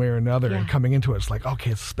in one way or another, and coming into it's like,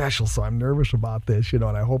 okay, it's special, so I'm nervous about this, and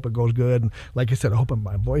I hope it goes good. And like I said, I hope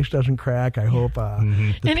my voice doesn't crack. I hope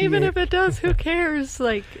and even if it does, who cares?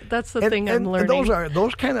 Like, that's the thing I'm learning. And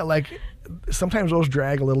those kind of like, sometimes those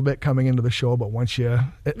drag a little bit coming into the show, but once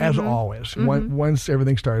as always, once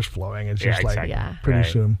everything starts flowing, it's just pretty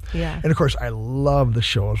soon. Yeah. And of course, I love the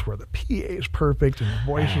shows where the PA is perfect and the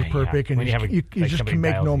voice is perfect, and you just can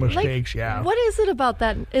make no mistakes. What is it about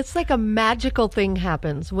that? It's like a magical thing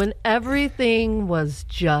happens when everything was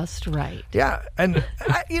just right. Yeah, and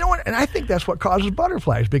you know what? And I think that's what causes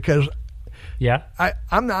butterflies, because I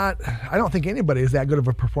don't think anybody is that good of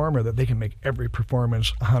a performer that they can make every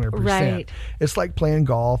performance 100%. Right. It's like playing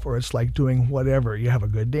golf, or it's like doing whatever. You have a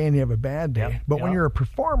good day and you have a bad day. But when you're a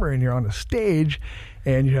performer and you're on a stage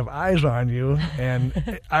and you have eyes on you,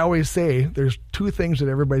 and I always say there's two things that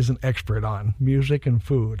everybody's an expert on: music and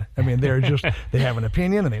food. I mean, they have an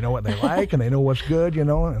opinion, and they know what they like, and they know what's good, and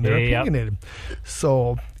they're opinionated.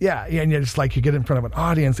 So, and it's like you get in front of an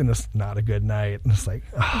audience and it's not a good night, and it's like,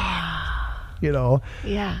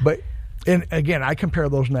 Yeah. But And again, I compare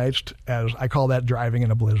those nights as I call that driving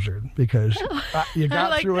in a blizzard because you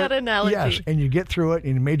got like through that it. analogy. Yes, and you get through it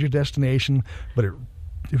and you made your destination, but it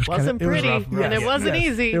wasn't pretty, and it wasn't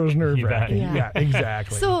easy. It was nerve-wracking. Yeah. Yeah,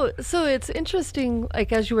 exactly. So it's interesting,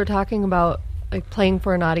 like as you were talking about like playing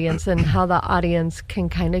for an audience and how the audience can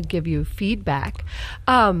kind of give you feedback.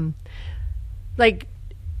 Like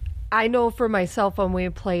I know for myself when we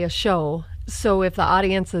play a show, so if the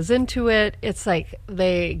audience is into it, it's like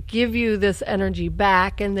they give you this energy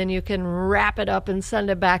back and then you can wrap it up and send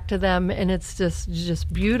it back to them, and it's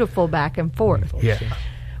just beautiful back and forth. Yeah.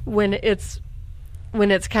 When it's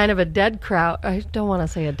kind of a dead crowd, I don't want to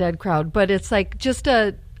say a dead crowd, but it's like just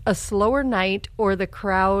a slower night, or the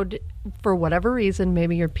crowd, for whatever reason,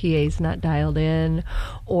 maybe your PA's not dialed in,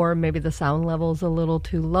 or maybe the sound level's a little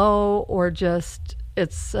too low, or just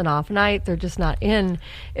it's an off night, they're just not in.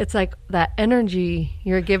 It's like that energy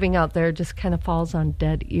you're giving out there just kind of falls on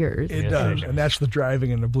dead ears. It does, and that's the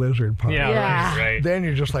driving in the blizzard part. Yeah. Right. Then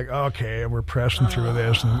you're just like, okay, we're pressing through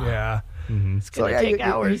this, and It's going to take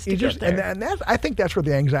hours to get there. And that's, I think that's where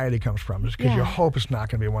the anxiety comes from, is because you hope it's not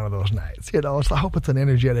going to be one of those nights. I hope it's an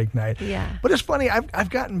energetic night. Yeah. But it's funny, I've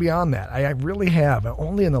gotten beyond that. I really have.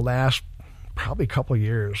 Only in the last probably couple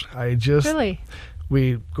years. Really?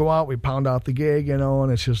 We go out, we pound out the gig, and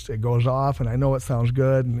it goes off, and I know it sounds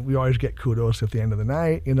good, and we always get kudos at the end of the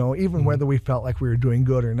night, even whether we felt like we were doing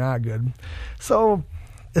good or not good. So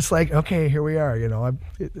it's like, okay, here we are,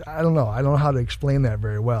 I don't know. I don't know how to explain that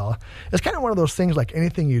very well. It's kind of one of those things like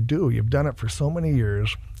anything you do, you've done it for so many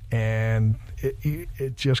years, and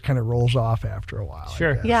it just kind of rolls off after a while.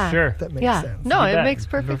 Sure. Yeah. Sure. That makes sense. No, You it bet. makes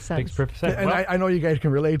perfect sense. Makes perfect sense. And Well, I know you guys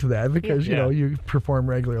can relate to that because, Yeah. you perform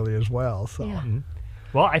regularly as well. So. Yeah.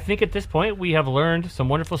 Well, I think at this point we have learned some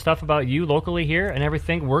wonderful stuff about you locally here and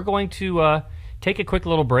everything. We're going to take a quick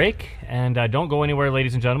little break, and don't go anywhere,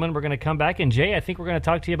 ladies and gentlemen. We're going to come back, and Jay, I think we're going to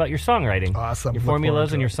talk to you about your songwriting. Awesome. Your Look forward formulas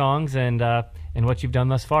to and your it. songs and what you've done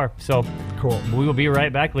thus far. So Cool. we will be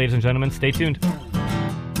right back, ladies and gentlemen. Stay tuned.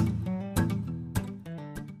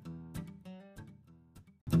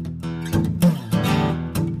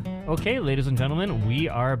 Okay, ladies and gentlemen, we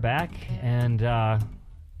are back, and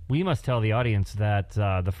we must tell the audience that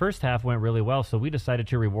the first half went really well, so we decided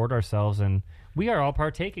to reward ourselves, and we are all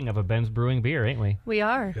partaking of a Ben's Brewing beer, ain't we? We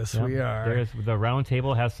are. Yes, Yep. we are. The round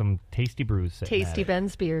table has some tasty brews. sitting at Tasty it.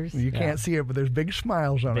 Ben's beers. You can't see it, but there's big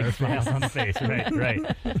smiles on Big our smiles face. on the face,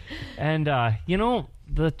 right. And,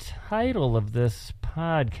 the title of this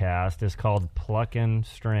podcast is called Pluckin'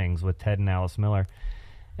 Strings with Ted and Alice Miller.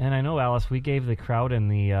 And I know, Alice, we gave the crowd in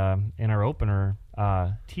our opener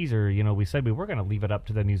teaser, we said we were going to leave it up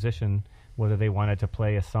to the musician whether they wanted to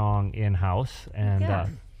play a song in-house.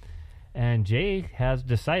 And Jay has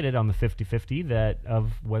decided on the 50-50 that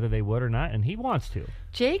of whether they would or not, and he wants to.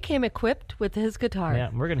 Jay came equipped with his guitar.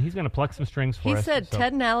 Yeah, he's gonna pluck some strings for He us. said, so-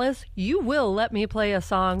 Ted and Alice, you will let me play a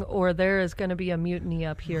song or there is going to be a mutiny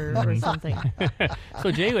up here or something.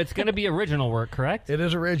 So Jay, it's gonna be original work, correct? It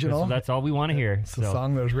is original. So that's all we want to hear. It's a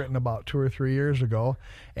song that was written about 2 or 3 years ago.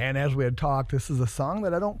 And as we had talked, this is a song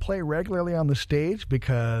that I don't play regularly on the stage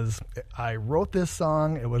because I wrote this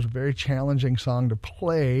song. It was a very challenging song to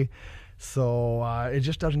play. So it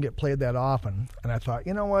just doesn't get played that often. And I thought,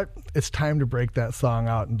 you know what? It's time to break that song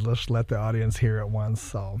out and just let the audience hear it once.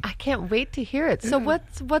 So I can't wait to hear it. So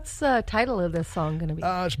what's the title of this song going to be?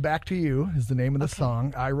 it's Back to You is the name of the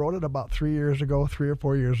song. I wrote it about 3 or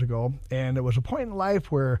 4 years ago. And it was a point in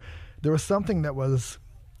life where there was something that was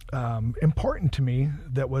important to me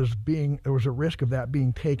that there was a risk of that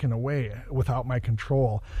being taken away without my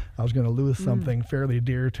control. I was going to lose something fairly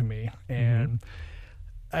dear to me. And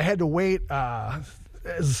I had to wait, as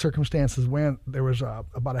the circumstances went, there was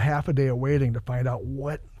about a half a day of waiting to find out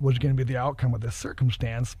what was going to be the outcome of this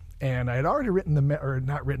circumstance. And I had already written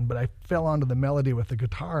but I fell onto the melody with the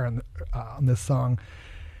guitar on this song.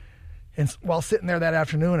 And while sitting there that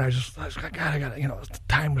afternoon, I was like, God, I got to,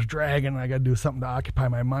 time was dragging. I got to do something to occupy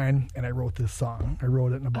my mind. And I wrote this song. I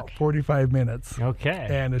wrote it in about 45 minutes. Okay.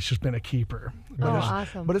 And it's just been a keeper.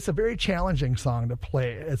 Awesome. But it's a very challenging song to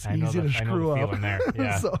play. It's easy to screw up. There.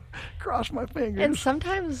 Yeah. So cross my fingers. And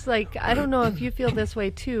sometimes, I don't know if you feel this way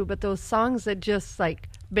too, but those songs that just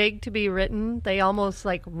beg to be written, they almost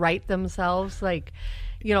write themselves.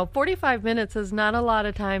 45 minutes is not a lot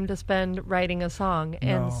of time to spend writing a song.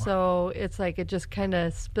 And No. so it's it just kind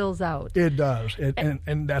of spills out. It does.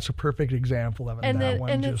 And that's a perfect example of it.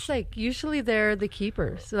 It's usually they're the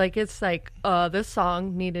keepers. This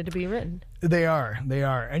song needed to be written. They are.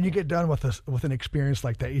 And you get done with an experience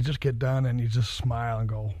like that. You just get done and you just smile and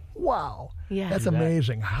go, wow, Yeah. that's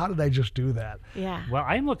amazing. How did I just do that? Yeah. Well,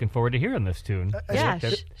 I'm looking forward to hearing this tune. Yeah.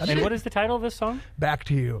 And what is the title of this song? Back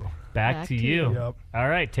to You. Back to You. Yep. All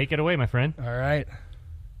right, take it away, my friend. All right.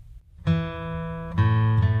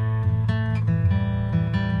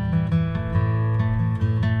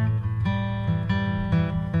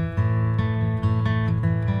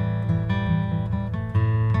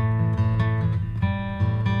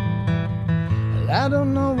 I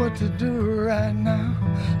don't know what to do right now.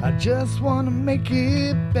 I just want to make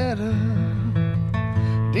it better.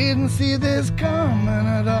 Didn't see this coming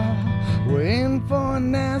at all. We're in for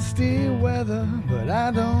nasty weather, but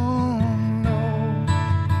I don't know.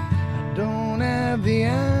 I don't have the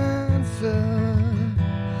answer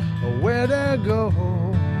or where to go.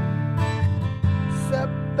 Step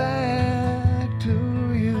back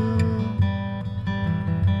to you.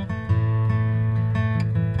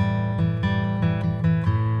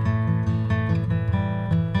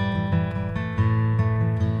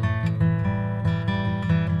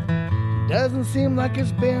 Doesn't seem like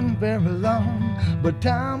it's been very long, but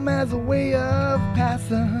time has a way of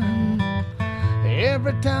passing.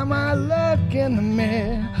 Every time I look in the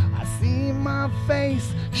mirror, I see my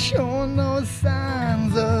face showing those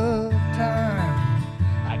signs of time.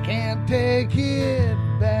 I can't take it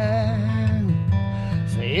back.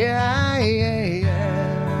 So yeah, I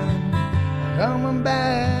am coming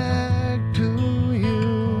back to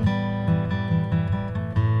you.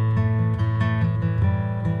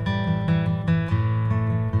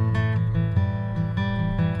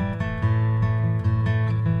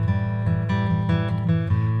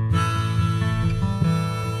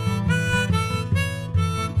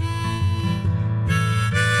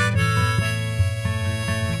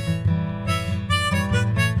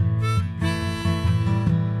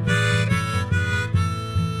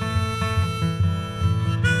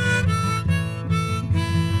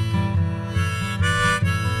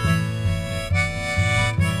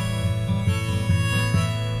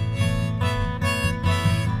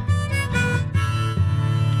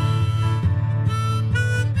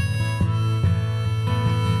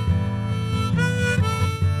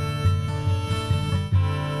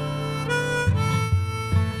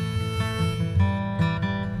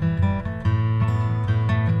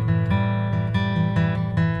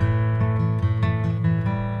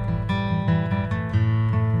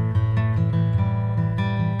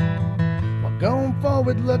 Going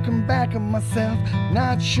forward, looking back at myself,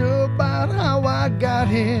 not sure about how I got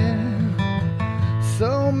here.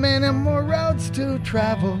 So many more roads to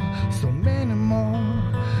travel, so many more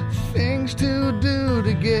things to do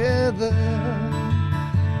together.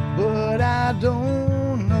 But I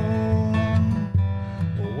don't know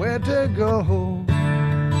where to go.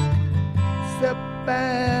 Step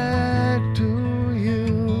back to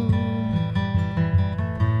you.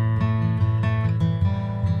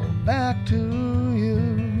 Back to you.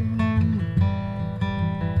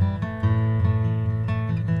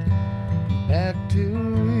 Back to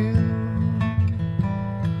you.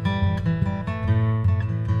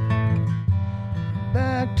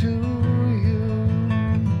 Back to you.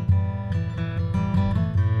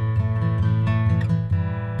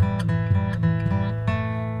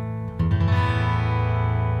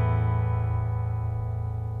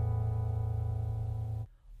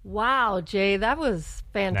 Wow, Jay, that was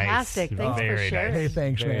fantastic. Nice. Thanks for Very sharing. Hey,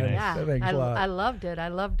 thanks, Very man. nice. Yeah, Thanks a lot. I loved it. I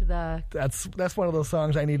loved the. That's one of those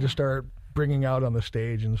songs I need to start bringing out on the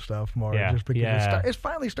stage and stuff more. Yeah, Just because yeah. it's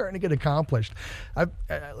finally starting to get accomplished.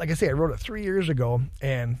 Like I say, I wrote it 3 years ago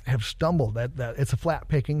and have stumbled. That it's a flat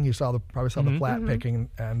picking. You probably saw the flat picking,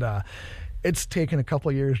 and it's taken a couple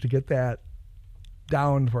of years to get that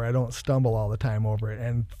down where I don't stumble all the time over it.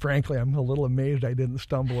 And frankly, I'm a little amazed I didn't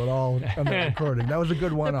stumble at all on the recording. That was a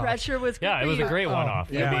good one. The pressure was good. Yeah, for it was you. a great one-off.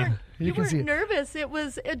 yeah. I mean, You can weren't see it. nervous. It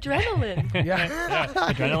was adrenaline. Yeah.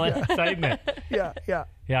 adrenaline, excitement. Yeah.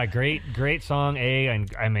 Yeah, great song, and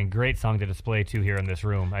I mean, great song to display, too, here in this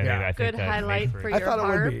room. I Yeah. mean, I think Good that highlight made for I your thought it would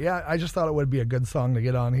harp. be. Yeah, I just thought it would be a good song to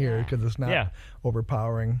get on here Yeah. because it's not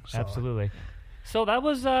overpowering. So. Absolutely. So that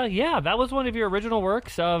was, that was one of your original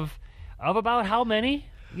works of about how many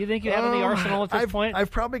you think you have in the arsenal at this point?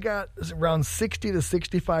 I've probably got around 60 to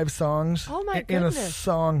 65 songs Oh, my in a goodness.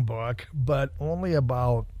 song book, but only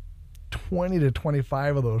about 20 to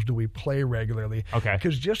 25 of those do we play regularly. Okay.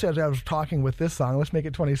 Because just as I was talking with this song, let's make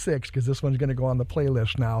it 26 because this one's going to go on the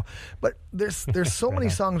playlist now. But there's so many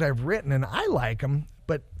songs I've written and I like them,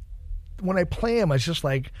 but when I play them, it's just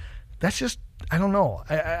like, that's just, I don't know.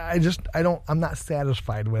 I'm not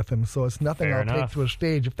satisfied with them. So it's nothing Fair I'll enough. take to a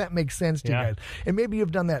stage, if that makes sense to Yeah. you guys. And maybe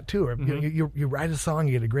you've done that too. Or you write a song,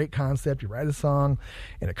 you get a great concept, you write a song,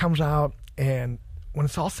 and it comes out, and when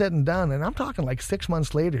it's all said and done, and I'm talking like 6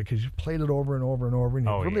 months later, because you played it over and over and over, and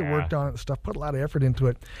you really worked on it and stuff, put a lot of effort into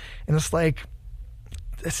it, and it's like,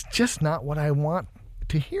 it's just not what I want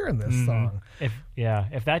to hear in this song.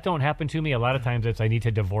 If that don't happen to me, a lot of times it's I need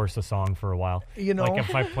to divorce a song for a while. You know, like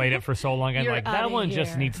if I've played it for so long, I'm like, that one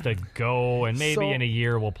just needs to go, and maybe in a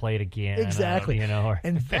year we'll play it again. Exactly. You know,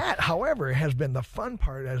 and that, however, has been the fun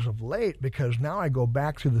part as of late, because now I go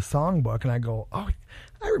back to the songbook and I go, oh,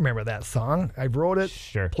 I remember that song. I wrote it,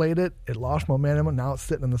 played it, it lost momentum, and now it's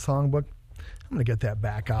sitting in the songbook. I'm going to get that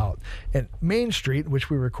back out. And Main Street, which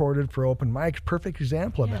we recorded for open mics, perfect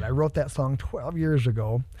example of that. I wrote that song 12 years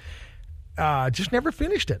ago. Just never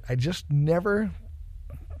finished it. I just never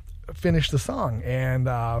finished the song. And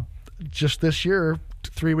just this year,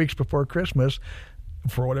 3 weeks before Christmas,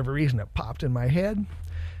 for whatever reason, it popped in my head.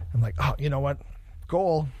 I'm like, oh, you know what?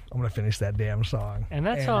 Goal, I'm going to finish that damn song. And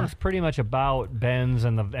that song's pretty much about Ben's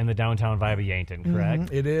and the downtown vibe of Yankton,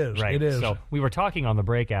 correct? It is. Right. It is. So we were talking on the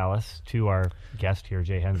break, Alice, to our guest here,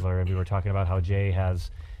 Jay Hensler, and we were talking about how Jay has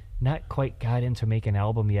not quite got into making an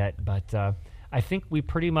album yet, but I think we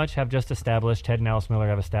pretty much have just established, Ted and Alice Miller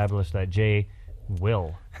have established that Jay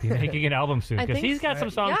will be making an album soon, because he's got some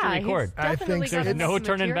songs to record. I think there's no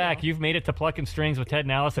turning back. You've made it to Plucking Strings with Ted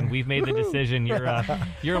and Alice, and we've made the decision.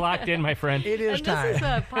 You're locked in, my friend. It is time. This is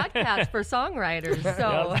a podcast for songwriters,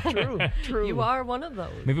 so true. You are one of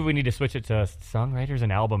those. Maybe we need to switch it to songwriters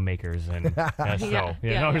and album makers, and no,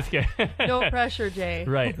 just kidding. No pressure, Jay.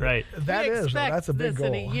 Right. That's a big goal.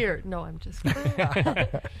 In a year. No, I'm just kidding.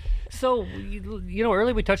 So,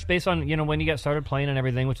 earlier we touched base on, when you got started playing and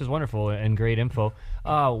everything, which is wonderful and great info.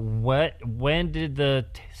 When did the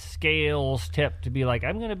scales tip to be like,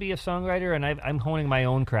 I'm going to be a songwriter and I'm honing my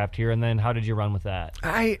own craft here, and then how did you run with that?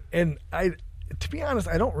 To be honest,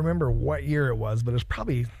 I don't remember what year it was, but it's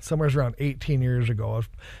probably somewhere around 18 years ago.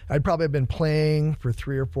 I'd probably been playing for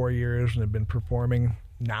 3 or 4 years and had been performing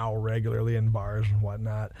now regularly in bars and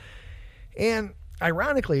whatnot. And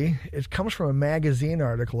ironically, it comes from a magazine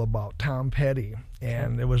article about Tom Petty,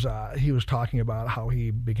 and it was he was talking about how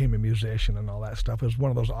he became a musician and all that stuff. It was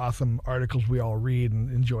one of those awesome articles we all read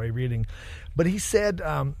and enjoy reading. But he said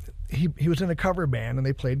he was in a cover band, and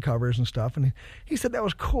they played covers and stuff, and he said that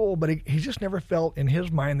was cool, but he just never felt in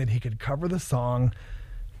his mind that he could cover the song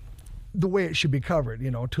the way it should be covered,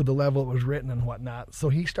 to the level it was written and whatnot. So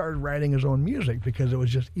he started writing his own music because it was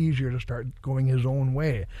just easier to start going his own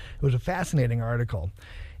way. It was a fascinating article.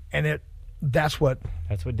 And that's what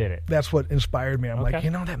did it. That's what inspired me. I'm like,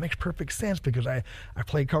 that makes perfect sense, because I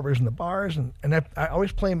play covers in the bars, and I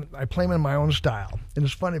always play them in my own style. And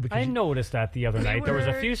it's funny because I noticed that the other night. There was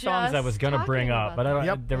a few songs I was going to bring up, but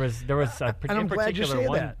there was a in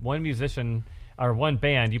particular one musician or one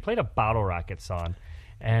band. You played a Bottle Rocket song.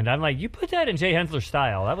 And I'm like, you put that in Jay Hensler's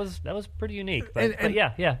style. That was pretty unique. But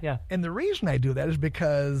yeah. And the reason I do that is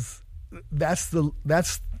because that's the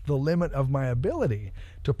limit of my ability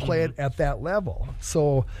to play it at that level.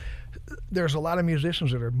 So there's a lot of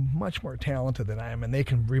musicians that are much more talented than I am, and they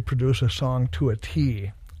can reproduce a song to a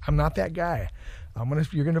T. I'm not that guy.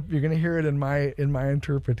 You're gonna hear it in my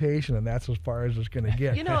interpretation, and that's as far as it's gonna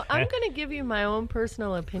get. I'm gonna give you my own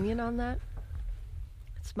personal opinion on that.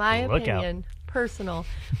 It's my opinion. Personal,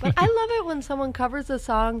 but I love it when someone covers a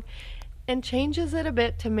song and changes it a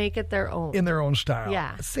bit to make it their own, in their own style.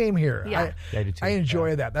 Yeah, same here. Yeah. I do too. I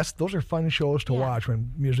enjoy that. Those are fun shows to watch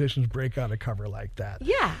when musicians break out a cover like that.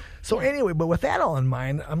 Yeah. So anyway, but with that all in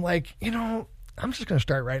mind, I'm like, I'm just going to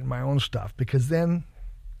start writing my own stuff, because then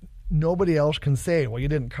nobody else can say, well, you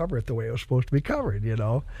didn't cover it the way it was supposed to be covered,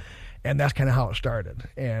 And that's kind of how it started.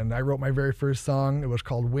 And I wrote my very first song. It was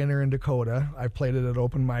called Winter in Dakota. I played it at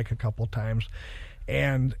open mic a couple times.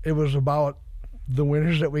 And it was about the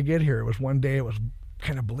winters that we get here. It was one day, it was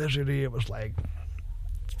kind of blizzardy. It was like,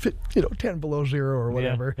 10 below zero or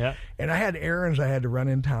whatever. Yeah. And I had errands I had to run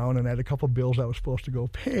in town, and I had a couple bills I was supposed to go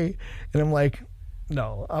pay. And I'm like,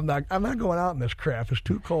 no, I'm not going out in this crap. It's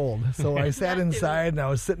too cold. So I sat inside, and I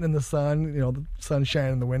was sitting in the sun, the sun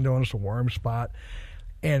shining in the window, and it's a warm spot.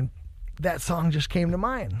 And that song just came to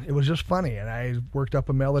mind. It was just funny, and I worked up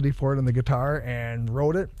a melody for it on the guitar and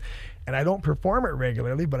wrote it. And I don't perform it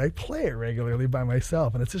regularly, but I play it regularly by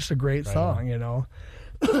myself, and it's just a great song,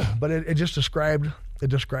 But it just described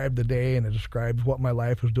the day, and it described what my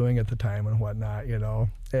life was doing at the time and whatnot,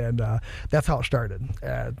 And that's how it started.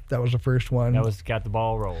 That was the first one. That got the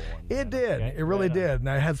ball rolling. It did. Okay. It really did. And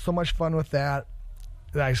I had so much fun with that.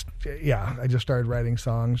 I just started writing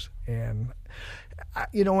songs. And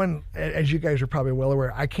when, as you guys are probably well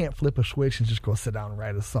aware, I can't flip a switch and just go sit down and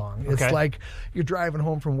write a song. Okay. It's like you're driving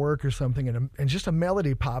home from work or something, and just a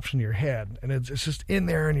melody pops in your head, and it's just in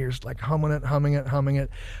there, and you're just like humming it.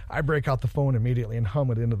 I break out the phone immediately and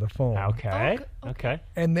hum it into the phone. Okay.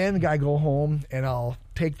 And then I go home and I'll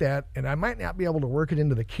take that, and I might not be able to work it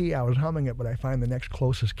into the key I was humming it, but I find the next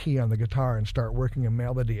closest key on the guitar and start working a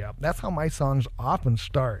melody up. That's how my songs often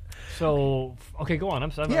start. So, okay, go on.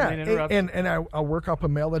 I'm sorry. I didn't interrupt. And I'll work up a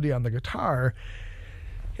melody on the guitar,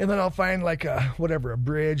 and then I'll find like a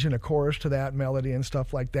bridge and a chorus to that melody and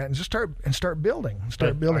stuff like that, and just start building.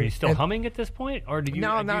 Are you still humming at this point, or did you?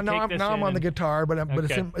 No, I'm on the guitar, but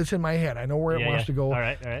it's in my head. I know where it wants to go. All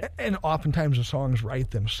right. And oftentimes the songs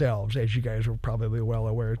write themselves, as you guys are probably well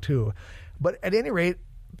aware too. But at any rate,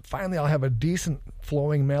 finally I'll have a decent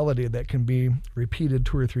flowing melody that can be repeated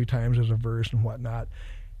 2 or 3 times as a verse and whatnot.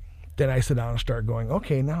 Then I sit down and start going,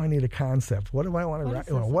 okay, now I need a concept. What do I want to write?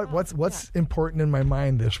 What's important in my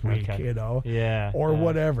mind this week, or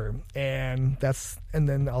whatever. And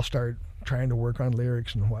then I'll start trying to work on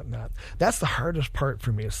lyrics and whatnot. That's the hardest part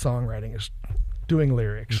for me is songwriting, is doing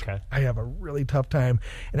lyrics. Okay. I have a really tough time.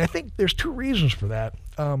 And I think there's 2 reasons for that.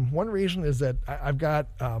 One reason is that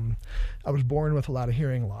I was born with a lot of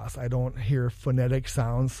hearing loss. I don't hear phonetic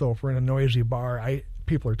sounds. So if we're in a noisy bar,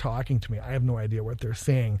 people are talking to me, I have no idea what they're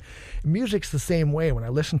saying. Music's the same way. When I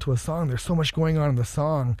listen to a song, there's so much going on in the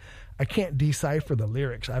song, I can't decipher the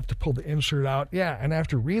lyrics. I have to pull the insert out, and I have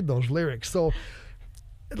to read those lyrics. So,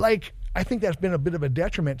 I think that's been a bit of a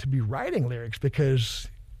detriment to be writing lyrics, because,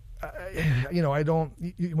 I don't.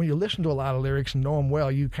 When you listen to a lot of lyrics and know them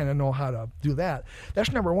well, you kind of know how to do that.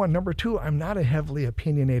 That's number one. Number 2, I'm not a heavily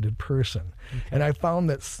opinionated person, and I found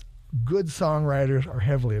that good songwriters are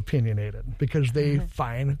heavily opinionated because they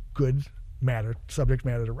find good subject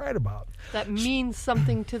matter to write about. That means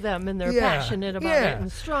something to them, and they're passionate about it and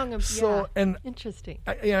strong. Interesting.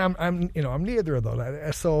 I'm neither of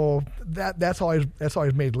those. So that's always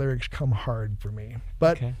made lyrics come hard for me.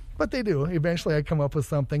 But they do. Eventually, I come up with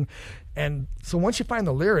something, and so once you find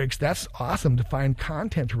the lyrics, that's awesome to find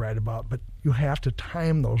content to write about. But you have to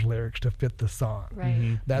time those lyrics to fit the song.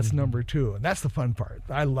 Right. That's number 2, and that's the fun part.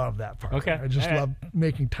 I love that part. Okay. I just love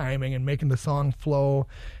making timing and making the song flow.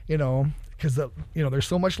 Because there's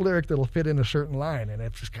so much lyric that'll fit in a certain line, and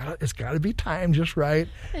it's got to be timed just right.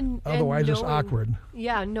 Otherwise, it's awkward.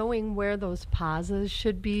 Yeah, knowing where those pauses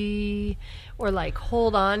should be, or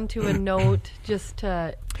hold on to a note just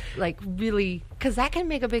to really, because that can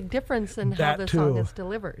make a big difference in how the song is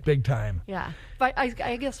delivered. Big time. Yeah, but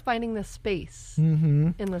I guess finding the space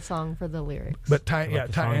in the song for the lyrics. But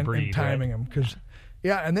timing them, because.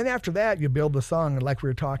 Yeah, and then after that, you build the song, and like we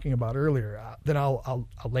were talking about earlier, then I'll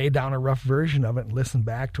lay down a rough version of it and listen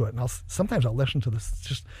back to it, and sometimes I'll listen to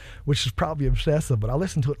this, which is probably obsessive, but I'll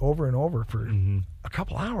listen to it over and over for a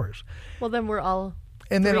couple hours. Well, then we're all.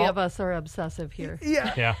 And then 3 of us are obsessive here.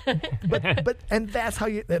 Yeah. but that's how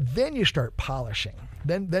then you start polishing.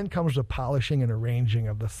 Then comes the polishing and arranging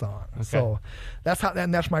of the song. Okay. So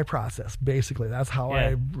that's my process. Basically, that's how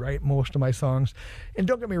I write most of my songs. And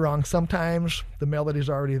don't get me wrong, sometimes the melody's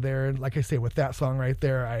already there. And like I say, with that song right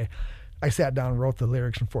there, I sat down and wrote the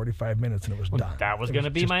lyrics in 45 minutes, and it was done. That was going to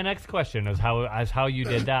be my next question: is how you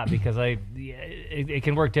did that, because it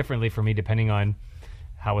can work differently for me depending on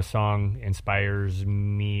how a song inspires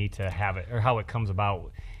me to have it, or how it comes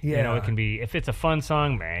about. Yeah. It can be, if it's a fun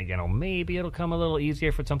song, maybe it'll come a little easier.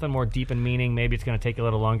 If it's something more deep in meaning, maybe it's going to take a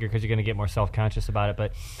little longer because you're going to get more self-conscious about it.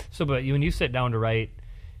 But when you sit down to write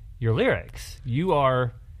your lyrics, you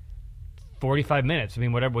are 45 minutes. I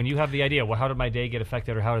mean, whatever. When you have the idea, well, how did my day get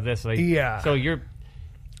affected, or how did this? So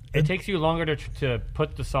it takes you longer to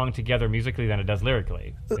put the song together musically than it does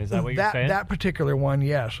lyrically. Is that what you're saying? That particular one,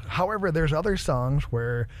 yes. However, there's other songs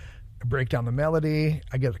where I break down the melody,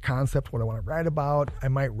 I get the concept, what I want to write about. I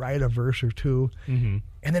might write a verse or 2, and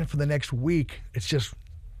then for the next week, it's just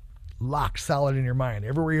locked solid in your mind.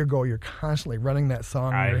 Everywhere you go, you're constantly running that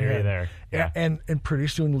song in your head. I hear you there. Yeah. And pretty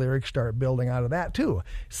soon lyrics start building out of that too.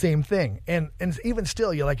 Same thing. And even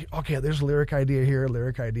still, you're like, okay, there's a lyric idea here,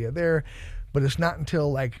 lyric idea there. But it's not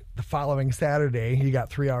until the following Saturday, you got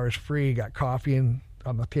 3 hours free, you got coffee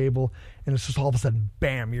on the table, and it's just all of a sudden,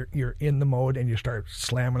 bam, you're in the mode, and you start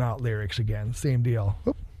slamming out lyrics again. Same deal.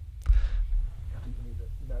 Oop. I think we need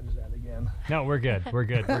to nudge that again. No, we're good.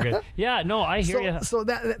 Yeah, no, I hear you. So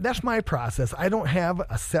that's my process. I don't have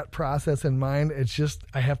a set process in mind. It's just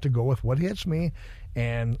I have to go with what hits me.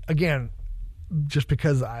 And again, just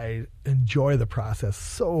because I enjoy the process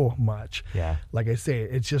so much. Yeah. Like I say,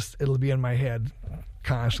 it'll be in my head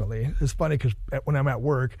constantly. It's funny because when I'm at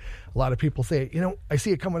work, a lot of people say, I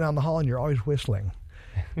see it coming down the hall and you're always whistling.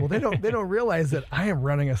 Well, they don't realize that I am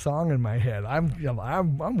running a song in my head.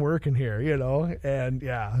 I'm working here,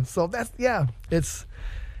 and so it's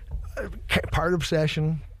part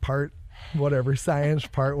obsession, part whatever, science,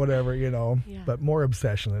 part whatever, but more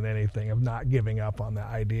obsession than anything of not giving up on the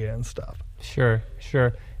idea and stuff. Sure.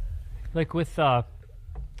 Like with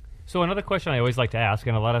so another question I always like to ask,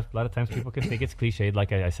 and a lot of times people can think it's cliched.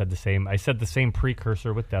 Like I said the same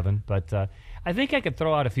precursor with Devin, but I think I could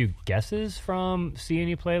throw out a few guesses from seeing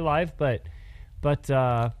you play live, but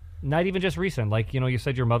not even just recent. Like you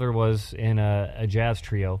said your mother was in a jazz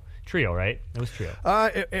trio, right? It was trio.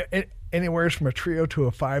 Anywhere from a trio to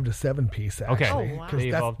a 5 to 7 piece, actually.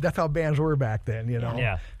 Okay. Oh, wow. That's how bands were back then,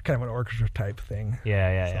 Yeah. Kind of an orchestra type thing.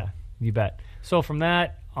 Yeah. You bet. So from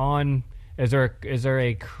that on, is there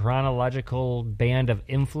a chronological band of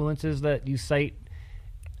influences that you cite?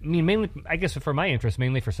 I mean, mainly, I guess for my interest,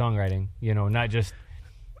 mainly for songwriting, not just...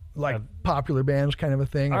 Like popular bands kind of a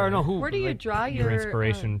thing? I don't know. Where do you draw your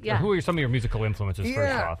inspiration? Or who are some of your musical influences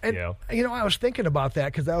first off? And, I was thinking about that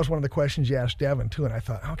because that was one of the questions you asked Devin too, and I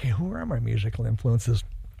thought, okay, who are my musical influences?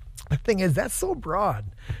 The thing is, that's so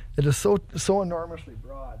broad. It is so enormously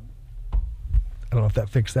broad. I don't know if that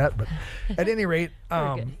fixed that, but at any rate,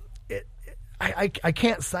 I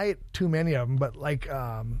can't cite too many of them, but like...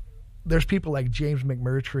 there's people like James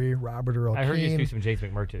McMurtry, Robert Earl Keen. I heard you do some James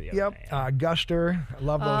McMurtry. Yep. Guster. I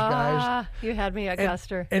love those guys. You had me at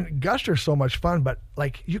Guster. And Guster's so much fun, but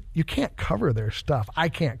like you can't cover their stuff. I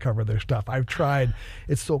can't cover their stuff. I've tried.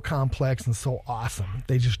 It's so complex and so awesome.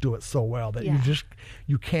 They just do it so well that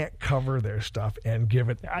you can't cover their stuff and give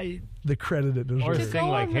it the credit it deserves. Or sing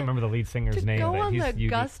like, I can't remember the lead singer's name. To go on the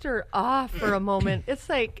unique. Guster off for a moment, it's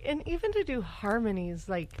like, and even to do harmonies,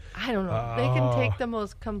 like, I don't know, they can take the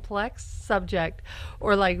most complex subject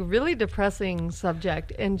or like really depressing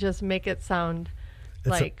subject and just make it sound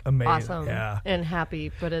like awesome and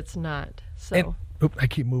happy, but it's not. So I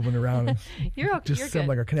keep moving around. You're okay. Just seemed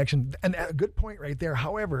like a connection. And a good point right there.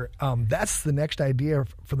 However, that's the next idea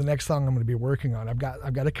for the next song I'm going to be working on. I've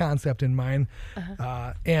got a concept in mind,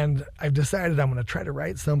 and I've decided I'm going to try to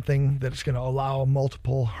write something that's going to allow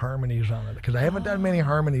multiple harmonies on it because I haven't done many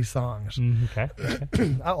harmony songs. Okay.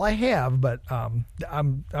 I have, but I'm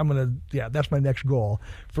going to that's my next goal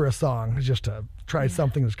for a song is just to try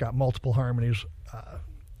something that's got multiple harmonies.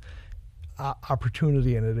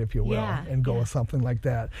 Opportunity in it, if you will, and go with something like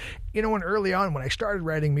that. When early on, when I started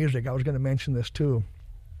writing music, I was going to mention this too.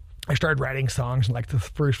 I started writing songs, and like the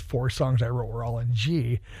first 4 songs I wrote were all in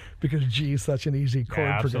G, because G is such an easy chord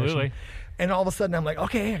progression. Absolutely. And all of a sudden, I'm like,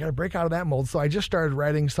 okay, I got to break out of that mold. So I just started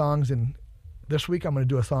writing songs, and this week I'm going to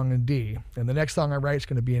do a song in D, and the next song I write is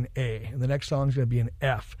going to be in A, and the next song is going to be in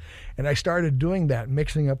F. And I started doing that,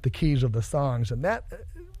 mixing up the keys of the songs, and that...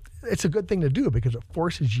 It's a good thing to do because it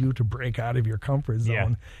forces you to break out of your comfort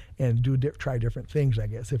zone and try different things, I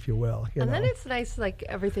guess, if you will. And then it's nice, like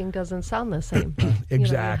everything doesn't sound the same.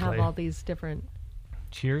 Exactly. You have all these different.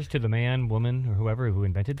 Cheers to the man, woman, or whoever who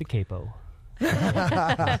invented the capo.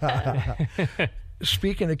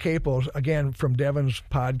 Speaking of capos, again, from Devin's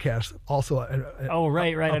podcast, also I know what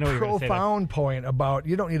you're gonna say. Profound point about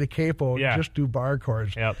you don't need a capo, just do bar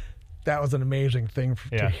chords. Yep. That was an amazing thing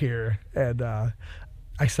to hear. And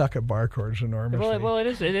I suck at bar chords enormously. Well, it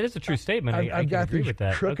is a true statement. I've got these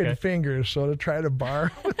crooked fingers, so to try to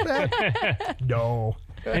bar with that, no.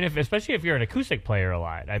 And especially if you're an acoustic player a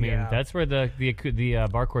lot, I mean, that's where the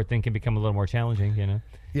bar chord thing can become a little more challenging,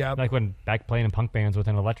 Yeah. Like when back playing in punk bands with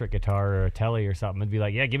an electric guitar or a telly or something, it'd be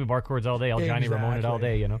like, give me bar chords all day. I'll Johnny Ramone it all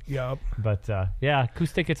day, Yep. But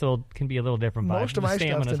acoustic can be a little different. Most of my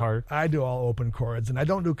stuff is hard. I do all open chords, and I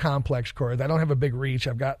don't do complex chords. I don't have a big reach.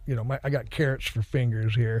 I've got I got carrots for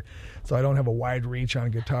fingers here, so I don't have a wide reach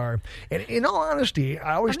on guitar. And in all honesty,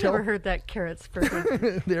 I always I've never heard that carrots for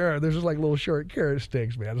fingers. There's just like little short carrot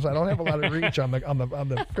sticks, man. So I don't have a lot of reach on the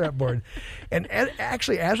fretboard. And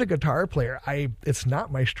actually, as a guitar player, it's not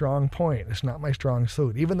my strong point. It's not my strong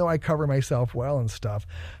suit. Even though I cover myself well and stuff,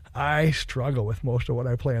 I struggle with most of what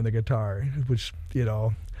I play on the guitar, which,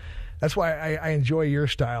 that's why I enjoy your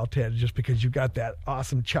style, Ted, just because you've got that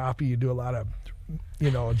awesome choppy, you do a lot of,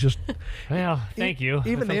 just... Well, thank you.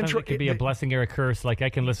 Even the intro... It can be a blessing or a curse. Like,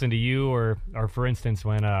 I can listen to you, or for instance,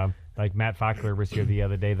 when... like Matt Fackler was here the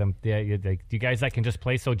other day. You guys that can just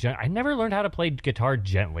play so gently. I never learned how to play guitar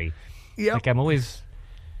gently. Yep. Like I'm always...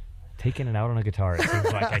 taking it out on a guitar. It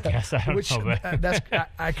seems like, I guess, I don't know. But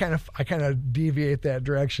I kind of deviate that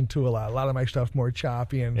direction too a lot. A lot of my stuff's more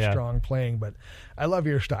choppy and strong playing, but I love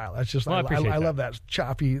your style. That's just I love that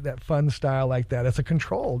choppy, that fun style like that. It's a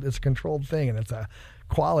controlled thing, and it's a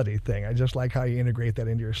quality thing. I just like how you integrate that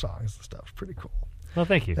into your songs and stuff. It's pretty cool. Well,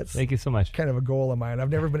 thank you. Thank you so much. Kind of a goal of mine. I've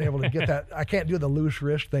never been able to get that. I can't do the loose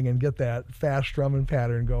wrist thing and get that fast strumming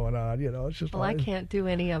pattern going on. You know, it's just. Well, I can't do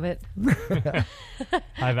any of it.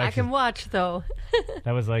 I can watch though.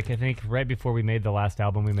 That was like, I think right before we made the last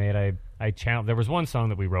album we made, I channeled. There was one song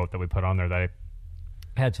that we wrote that we put on there that I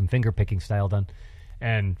had some finger picking style done,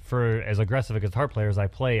 and for as aggressive a guitar player as I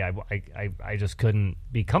play, I just couldn't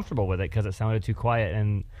be comfortable with it because it sounded too quiet.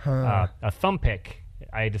 And a thumb pick.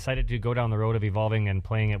 I decided to go down the road of evolving and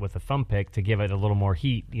playing it with a thumb pick to give it a little more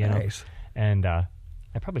heat, you know. Nice. And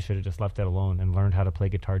I probably should have just left it alone and learned how to play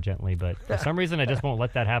guitar gently, but for some reason I just won't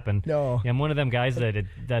let that happen. No. I'm one of them guys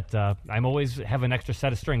that I'm always have an extra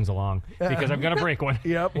set of strings along because I'm going to break one.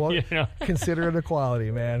 Yep. Well, you know? Consider it a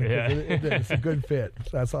quality, man. Yeah. It's a good fit.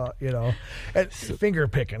 That's all, you know. And finger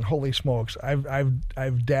picking, holy smokes.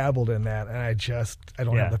 I've dabbled in that, and I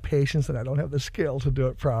don't have the patience and I don't have the skill to do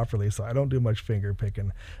it properly, so I don't do much finger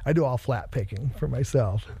picking. I do all flat picking for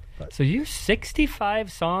myself. But. So you're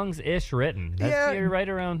 65 songs-ish written. You're right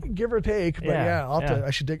around, give or take. But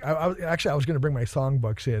I should dig. I was going to bring my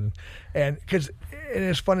songbooks in, and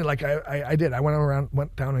it's funny. Like I did. I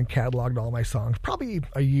went down and cataloged all my songs probably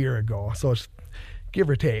a year ago. So it's give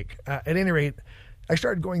or take. At any rate, I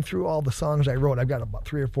started going through all the songs I wrote. I've got about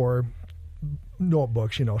 3 or 4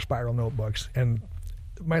 notebooks, you know, spiral notebooks, and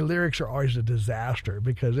my lyrics are always a disaster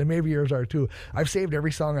because, and maybe yours are too. I've saved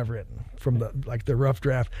every song I've written from the rough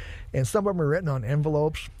draft, and some of them are written on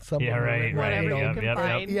envelopes. Some of them are written, whatever you can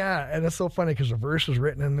find. Yeah, and it's so funny because the verse is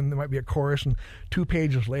written, and then there might be a chorus, and 2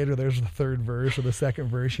 pages later there's the third verse or the second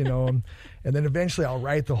verse, you know, and then eventually I'll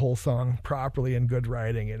write the whole song properly in good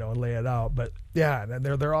writing, you know, and lay it out. But yeah, and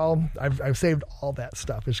they're all I've saved all that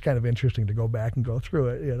stuff. It's kind of interesting to go back and go through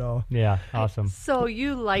it, you know. Yeah, awesome. So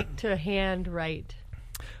you like to handwrite?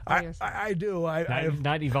 I do. I've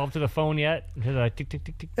not evolved to the phone yet. To the tick tick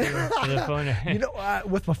tick tick to the phone. You know,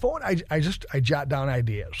 with my phone, I jot down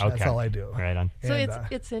ideas. Okay. That's all I do. Right on. So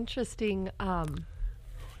it's interesting.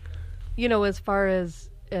 You know, as far as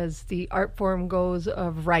the art form goes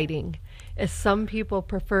of writing, as some people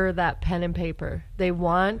prefer that pen and paper. They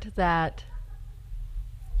want that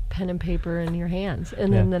pen and paper in your hands,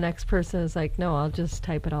 and then the next person is like, no, I'll just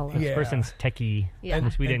type it all up. This person's techie,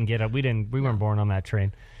 which we didn't get. We weren't born on that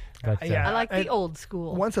train. But, I like the old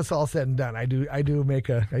school. Once it's all said and done, I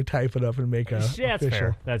type it up and make a that's official.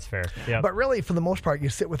 fair. That's fair. Yeah. But really, for the most part, you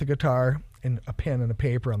sit with a guitar and a pen and a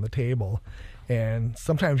paper on the table, and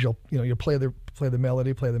sometimes you'll play the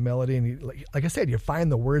melody, and you, like I said, you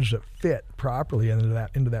find the words that fit properly into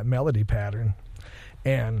that melody pattern,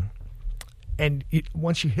 and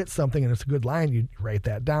once you hit something and it's a good line, you write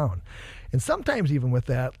that down. And sometimes even with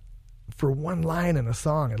that, for one line in a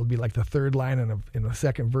song, it'll be like the third line in the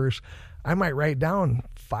second verse, I might write down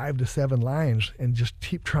 5 to 7 lines and just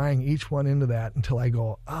keep trying each one into that until I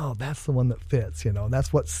go, oh, that's the one that fits, you know.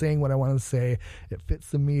 That's what's saying what I want to say. It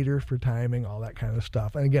fits the meter for timing, all that kind of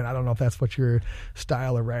stuff. And again, I don't know if that's what your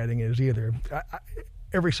style of writing is either.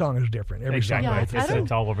 Every song is different. Every exactly. song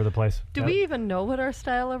It's all over the place. Do we even know what our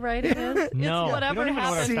style of writing is? No. It's whatever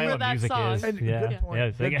happens with that song. Good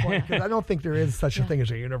point. Because I don't think there is such a thing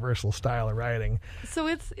as a universal style of writing. So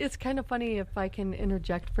it's kind of funny if I can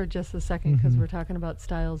interject for just a second, because we're talking about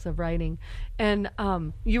styles of writing. And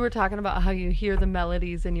you were talking about how you hear the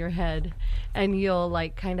melodies in your head, and you'll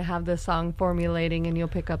like kind of have the song formulating, and you'll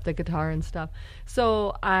pick up the guitar and stuff.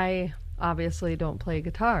 So I obviously don't play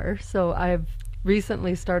guitar, so I've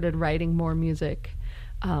recently started writing more music.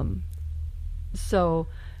 So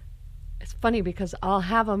it's funny because I'll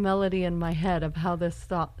have a melody in my head of how this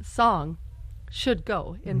song should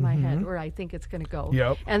go in my head, or I think it's going to go.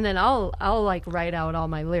 Yep. And then I'll like write out all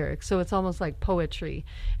my lyrics. So it's almost like poetry.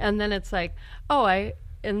 And then it's like,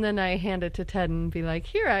 and then I hand it to Ted and be like,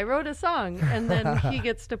 here, I wrote a song. And then he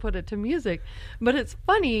gets to put it to music. But it's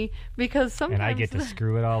funny because sometimes... And I get to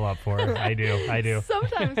screw it all up for her. I do.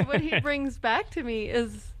 Sometimes what he brings back to me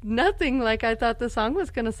is nothing like I thought the song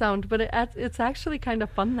was going to sound, but it's actually kind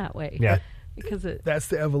of fun that way. Yeah. Because that's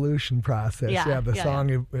the evolution process. The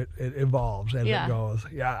song it evolves as it goes.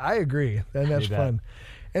 Yeah, I agree. And that's fun.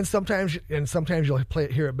 And sometimes you'll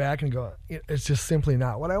hear it back and go, it's just simply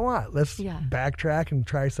not what I want. Let's backtrack and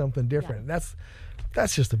try something different. That's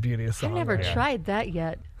just the beauty of song. I've never tried that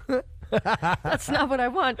yet. That's not what I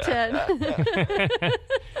want, Ted.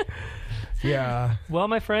 Yeah. Well,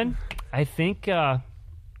 my friend, I think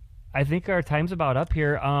I think our time's about up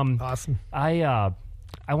here. Awesome. I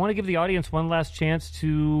want to give the audience one last chance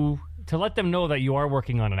to let them know that you are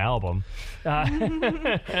working on an album.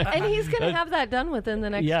 And he's going to have that done within the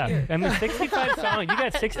next year. Yeah, I mean, 65 songs. You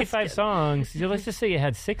got 65 songs. Let's just say you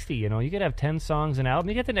had 60, you could have 10 songs an album.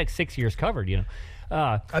 You get the next 6 years covered,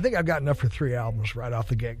 I think I've got enough for 3 albums right off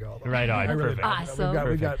the get-go. Right on. Really Perfect. Awesome.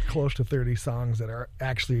 We've got close to 30 songs that are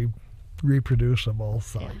actually reproducible,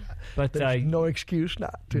 so But there's no excuse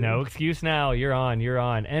not to. No excuse now. You're on.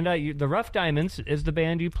 And the Rough Diamonds is the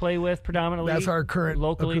band you play with predominantly. That's our current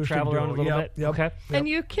locally acoustic travel around a duo. little Yep, bit. yep. Okay. And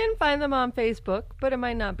you can find them on Facebook, but it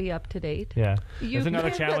might not be up to date. Yeah. You There's another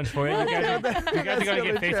can- challenge for you. You guys are going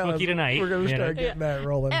to get Facebooky tonight. We're going to start getting that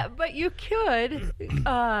rolling. But you could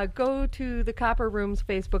go to the Copper Room's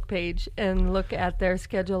Facebook page and look at their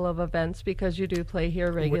schedule of events because you do play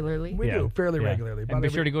here regularly. We do fairly regularly. And be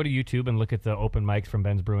sure to go to YouTube and look at the open mics from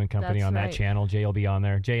Ben's Brewing Company That's on that right. channel. Jay will be on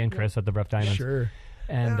there. Jay and Chris at the Rough Diamonds. Sure.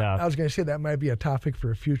 And I was going to say that might be a topic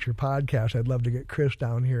for a future podcast. I'd love to get Chris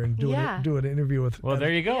down here and do an interview with. well,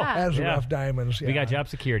 there you go. Yeah. As the Rough Diamonds. We got job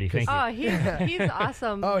security. Thank you. Oh, he's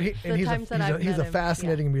awesome. He's a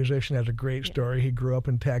fascinating musician. Has a great story. He grew up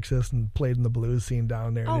in Texas and played in the blues scene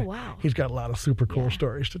down there. Oh, And wow. He's got a lot of super cool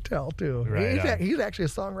stories to tell too. Right He's actually a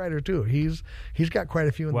songwriter too. He's got quite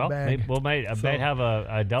a few in the bag. We might have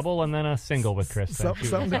a double and then a single with Chris.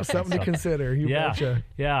 then. Something to consider. You betcha.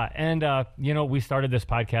 Yeah, and we started this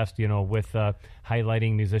podcast, with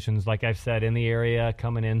highlighting musicians, like I've said, in the area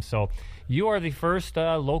coming in. So you are the first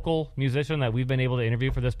local musician that we've been able to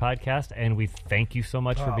interview for this podcast, and we thank you so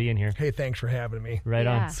much for being here. Hey, thanks for having me. Right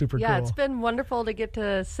on. Super cool. Yeah, it's been wonderful to get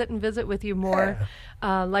to sit and visit with you more.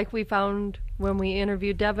 Like we found when we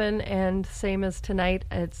interviewed Devin, and same as tonight,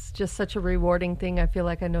 it's just such a rewarding thing. I feel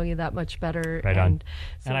like I know you that much better. Right on.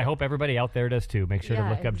 So, And I hope everybody out there does too. Make sure to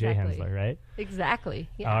look up Jay exactly. Hensler, right? Exactly.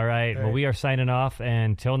 Yeah. All right. Well, we are signing off.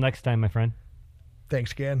 Until next time, my friend.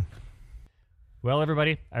 Thanks again. Well,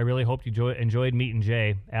 everybody, I really hope you enjoyed meeting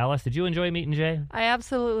Jay. Alice, did you enjoy meeting Jay? I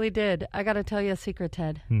absolutely did. I got to tell you a secret,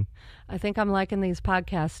 Ted. I think I'm liking these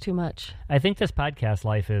podcasts too much. I think this podcast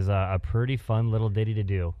life is a pretty fun little ditty to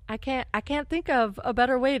do. I can't think of a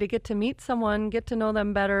better way to get to meet someone, get to know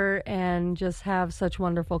them better, and just have such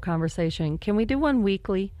wonderful conversation. Can we do one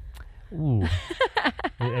weekly? Ooh.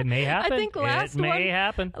 It may happen. I think last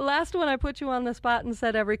one I put you on the spot and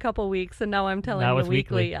said every couple weeks, and now I'm telling Now you it's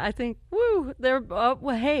weekly. I think,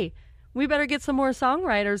 hey, we better get some more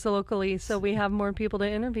songwriters locally so we have more people to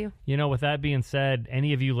interview. With that being said,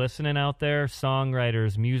 any of you listening out there,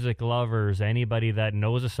 songwriters, music lovers, anybody that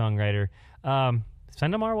knows a songwriter,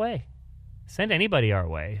 send them our way. Send anybody our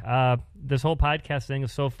way. This whole podcast thing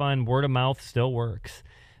is so fun. Word of mouth still works.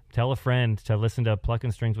 Tell a friend to listen to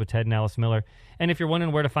Plucking Strings with Ted and Alice Miller. And if you're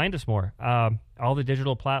wondering where to find us more, all the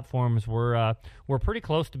digital platforms, we're pretty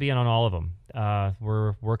close to being on all of them.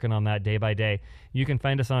 We're working on that day by day. You can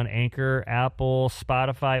find us on Anchor, Apple,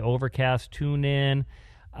 Spotify, Overcast, TuneIn,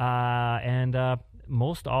 and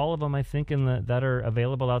most all of them, I think, that are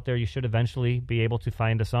available out there, you should eventually be able to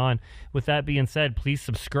find us on. With that being said, please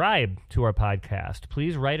subscribe to our podcast.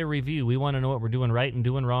 Please write a review. We want to know what we're doing right and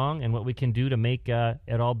doing wrong and what we can do to make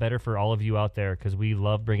it all better for all of you out there, because we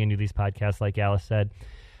love bringing you these podcasts, like Alice said.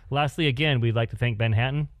 Lastly, again, we'd like to thank Ben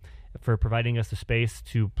Hatton for providing us the space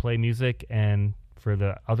to play music, and for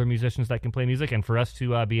the other musicians that can play music, and for us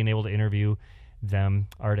to being able to interview them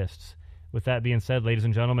artists. With that being said, ladies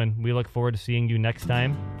and gentlemen, we look forward to seeing you next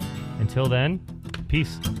time. Until then,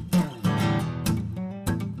 peace.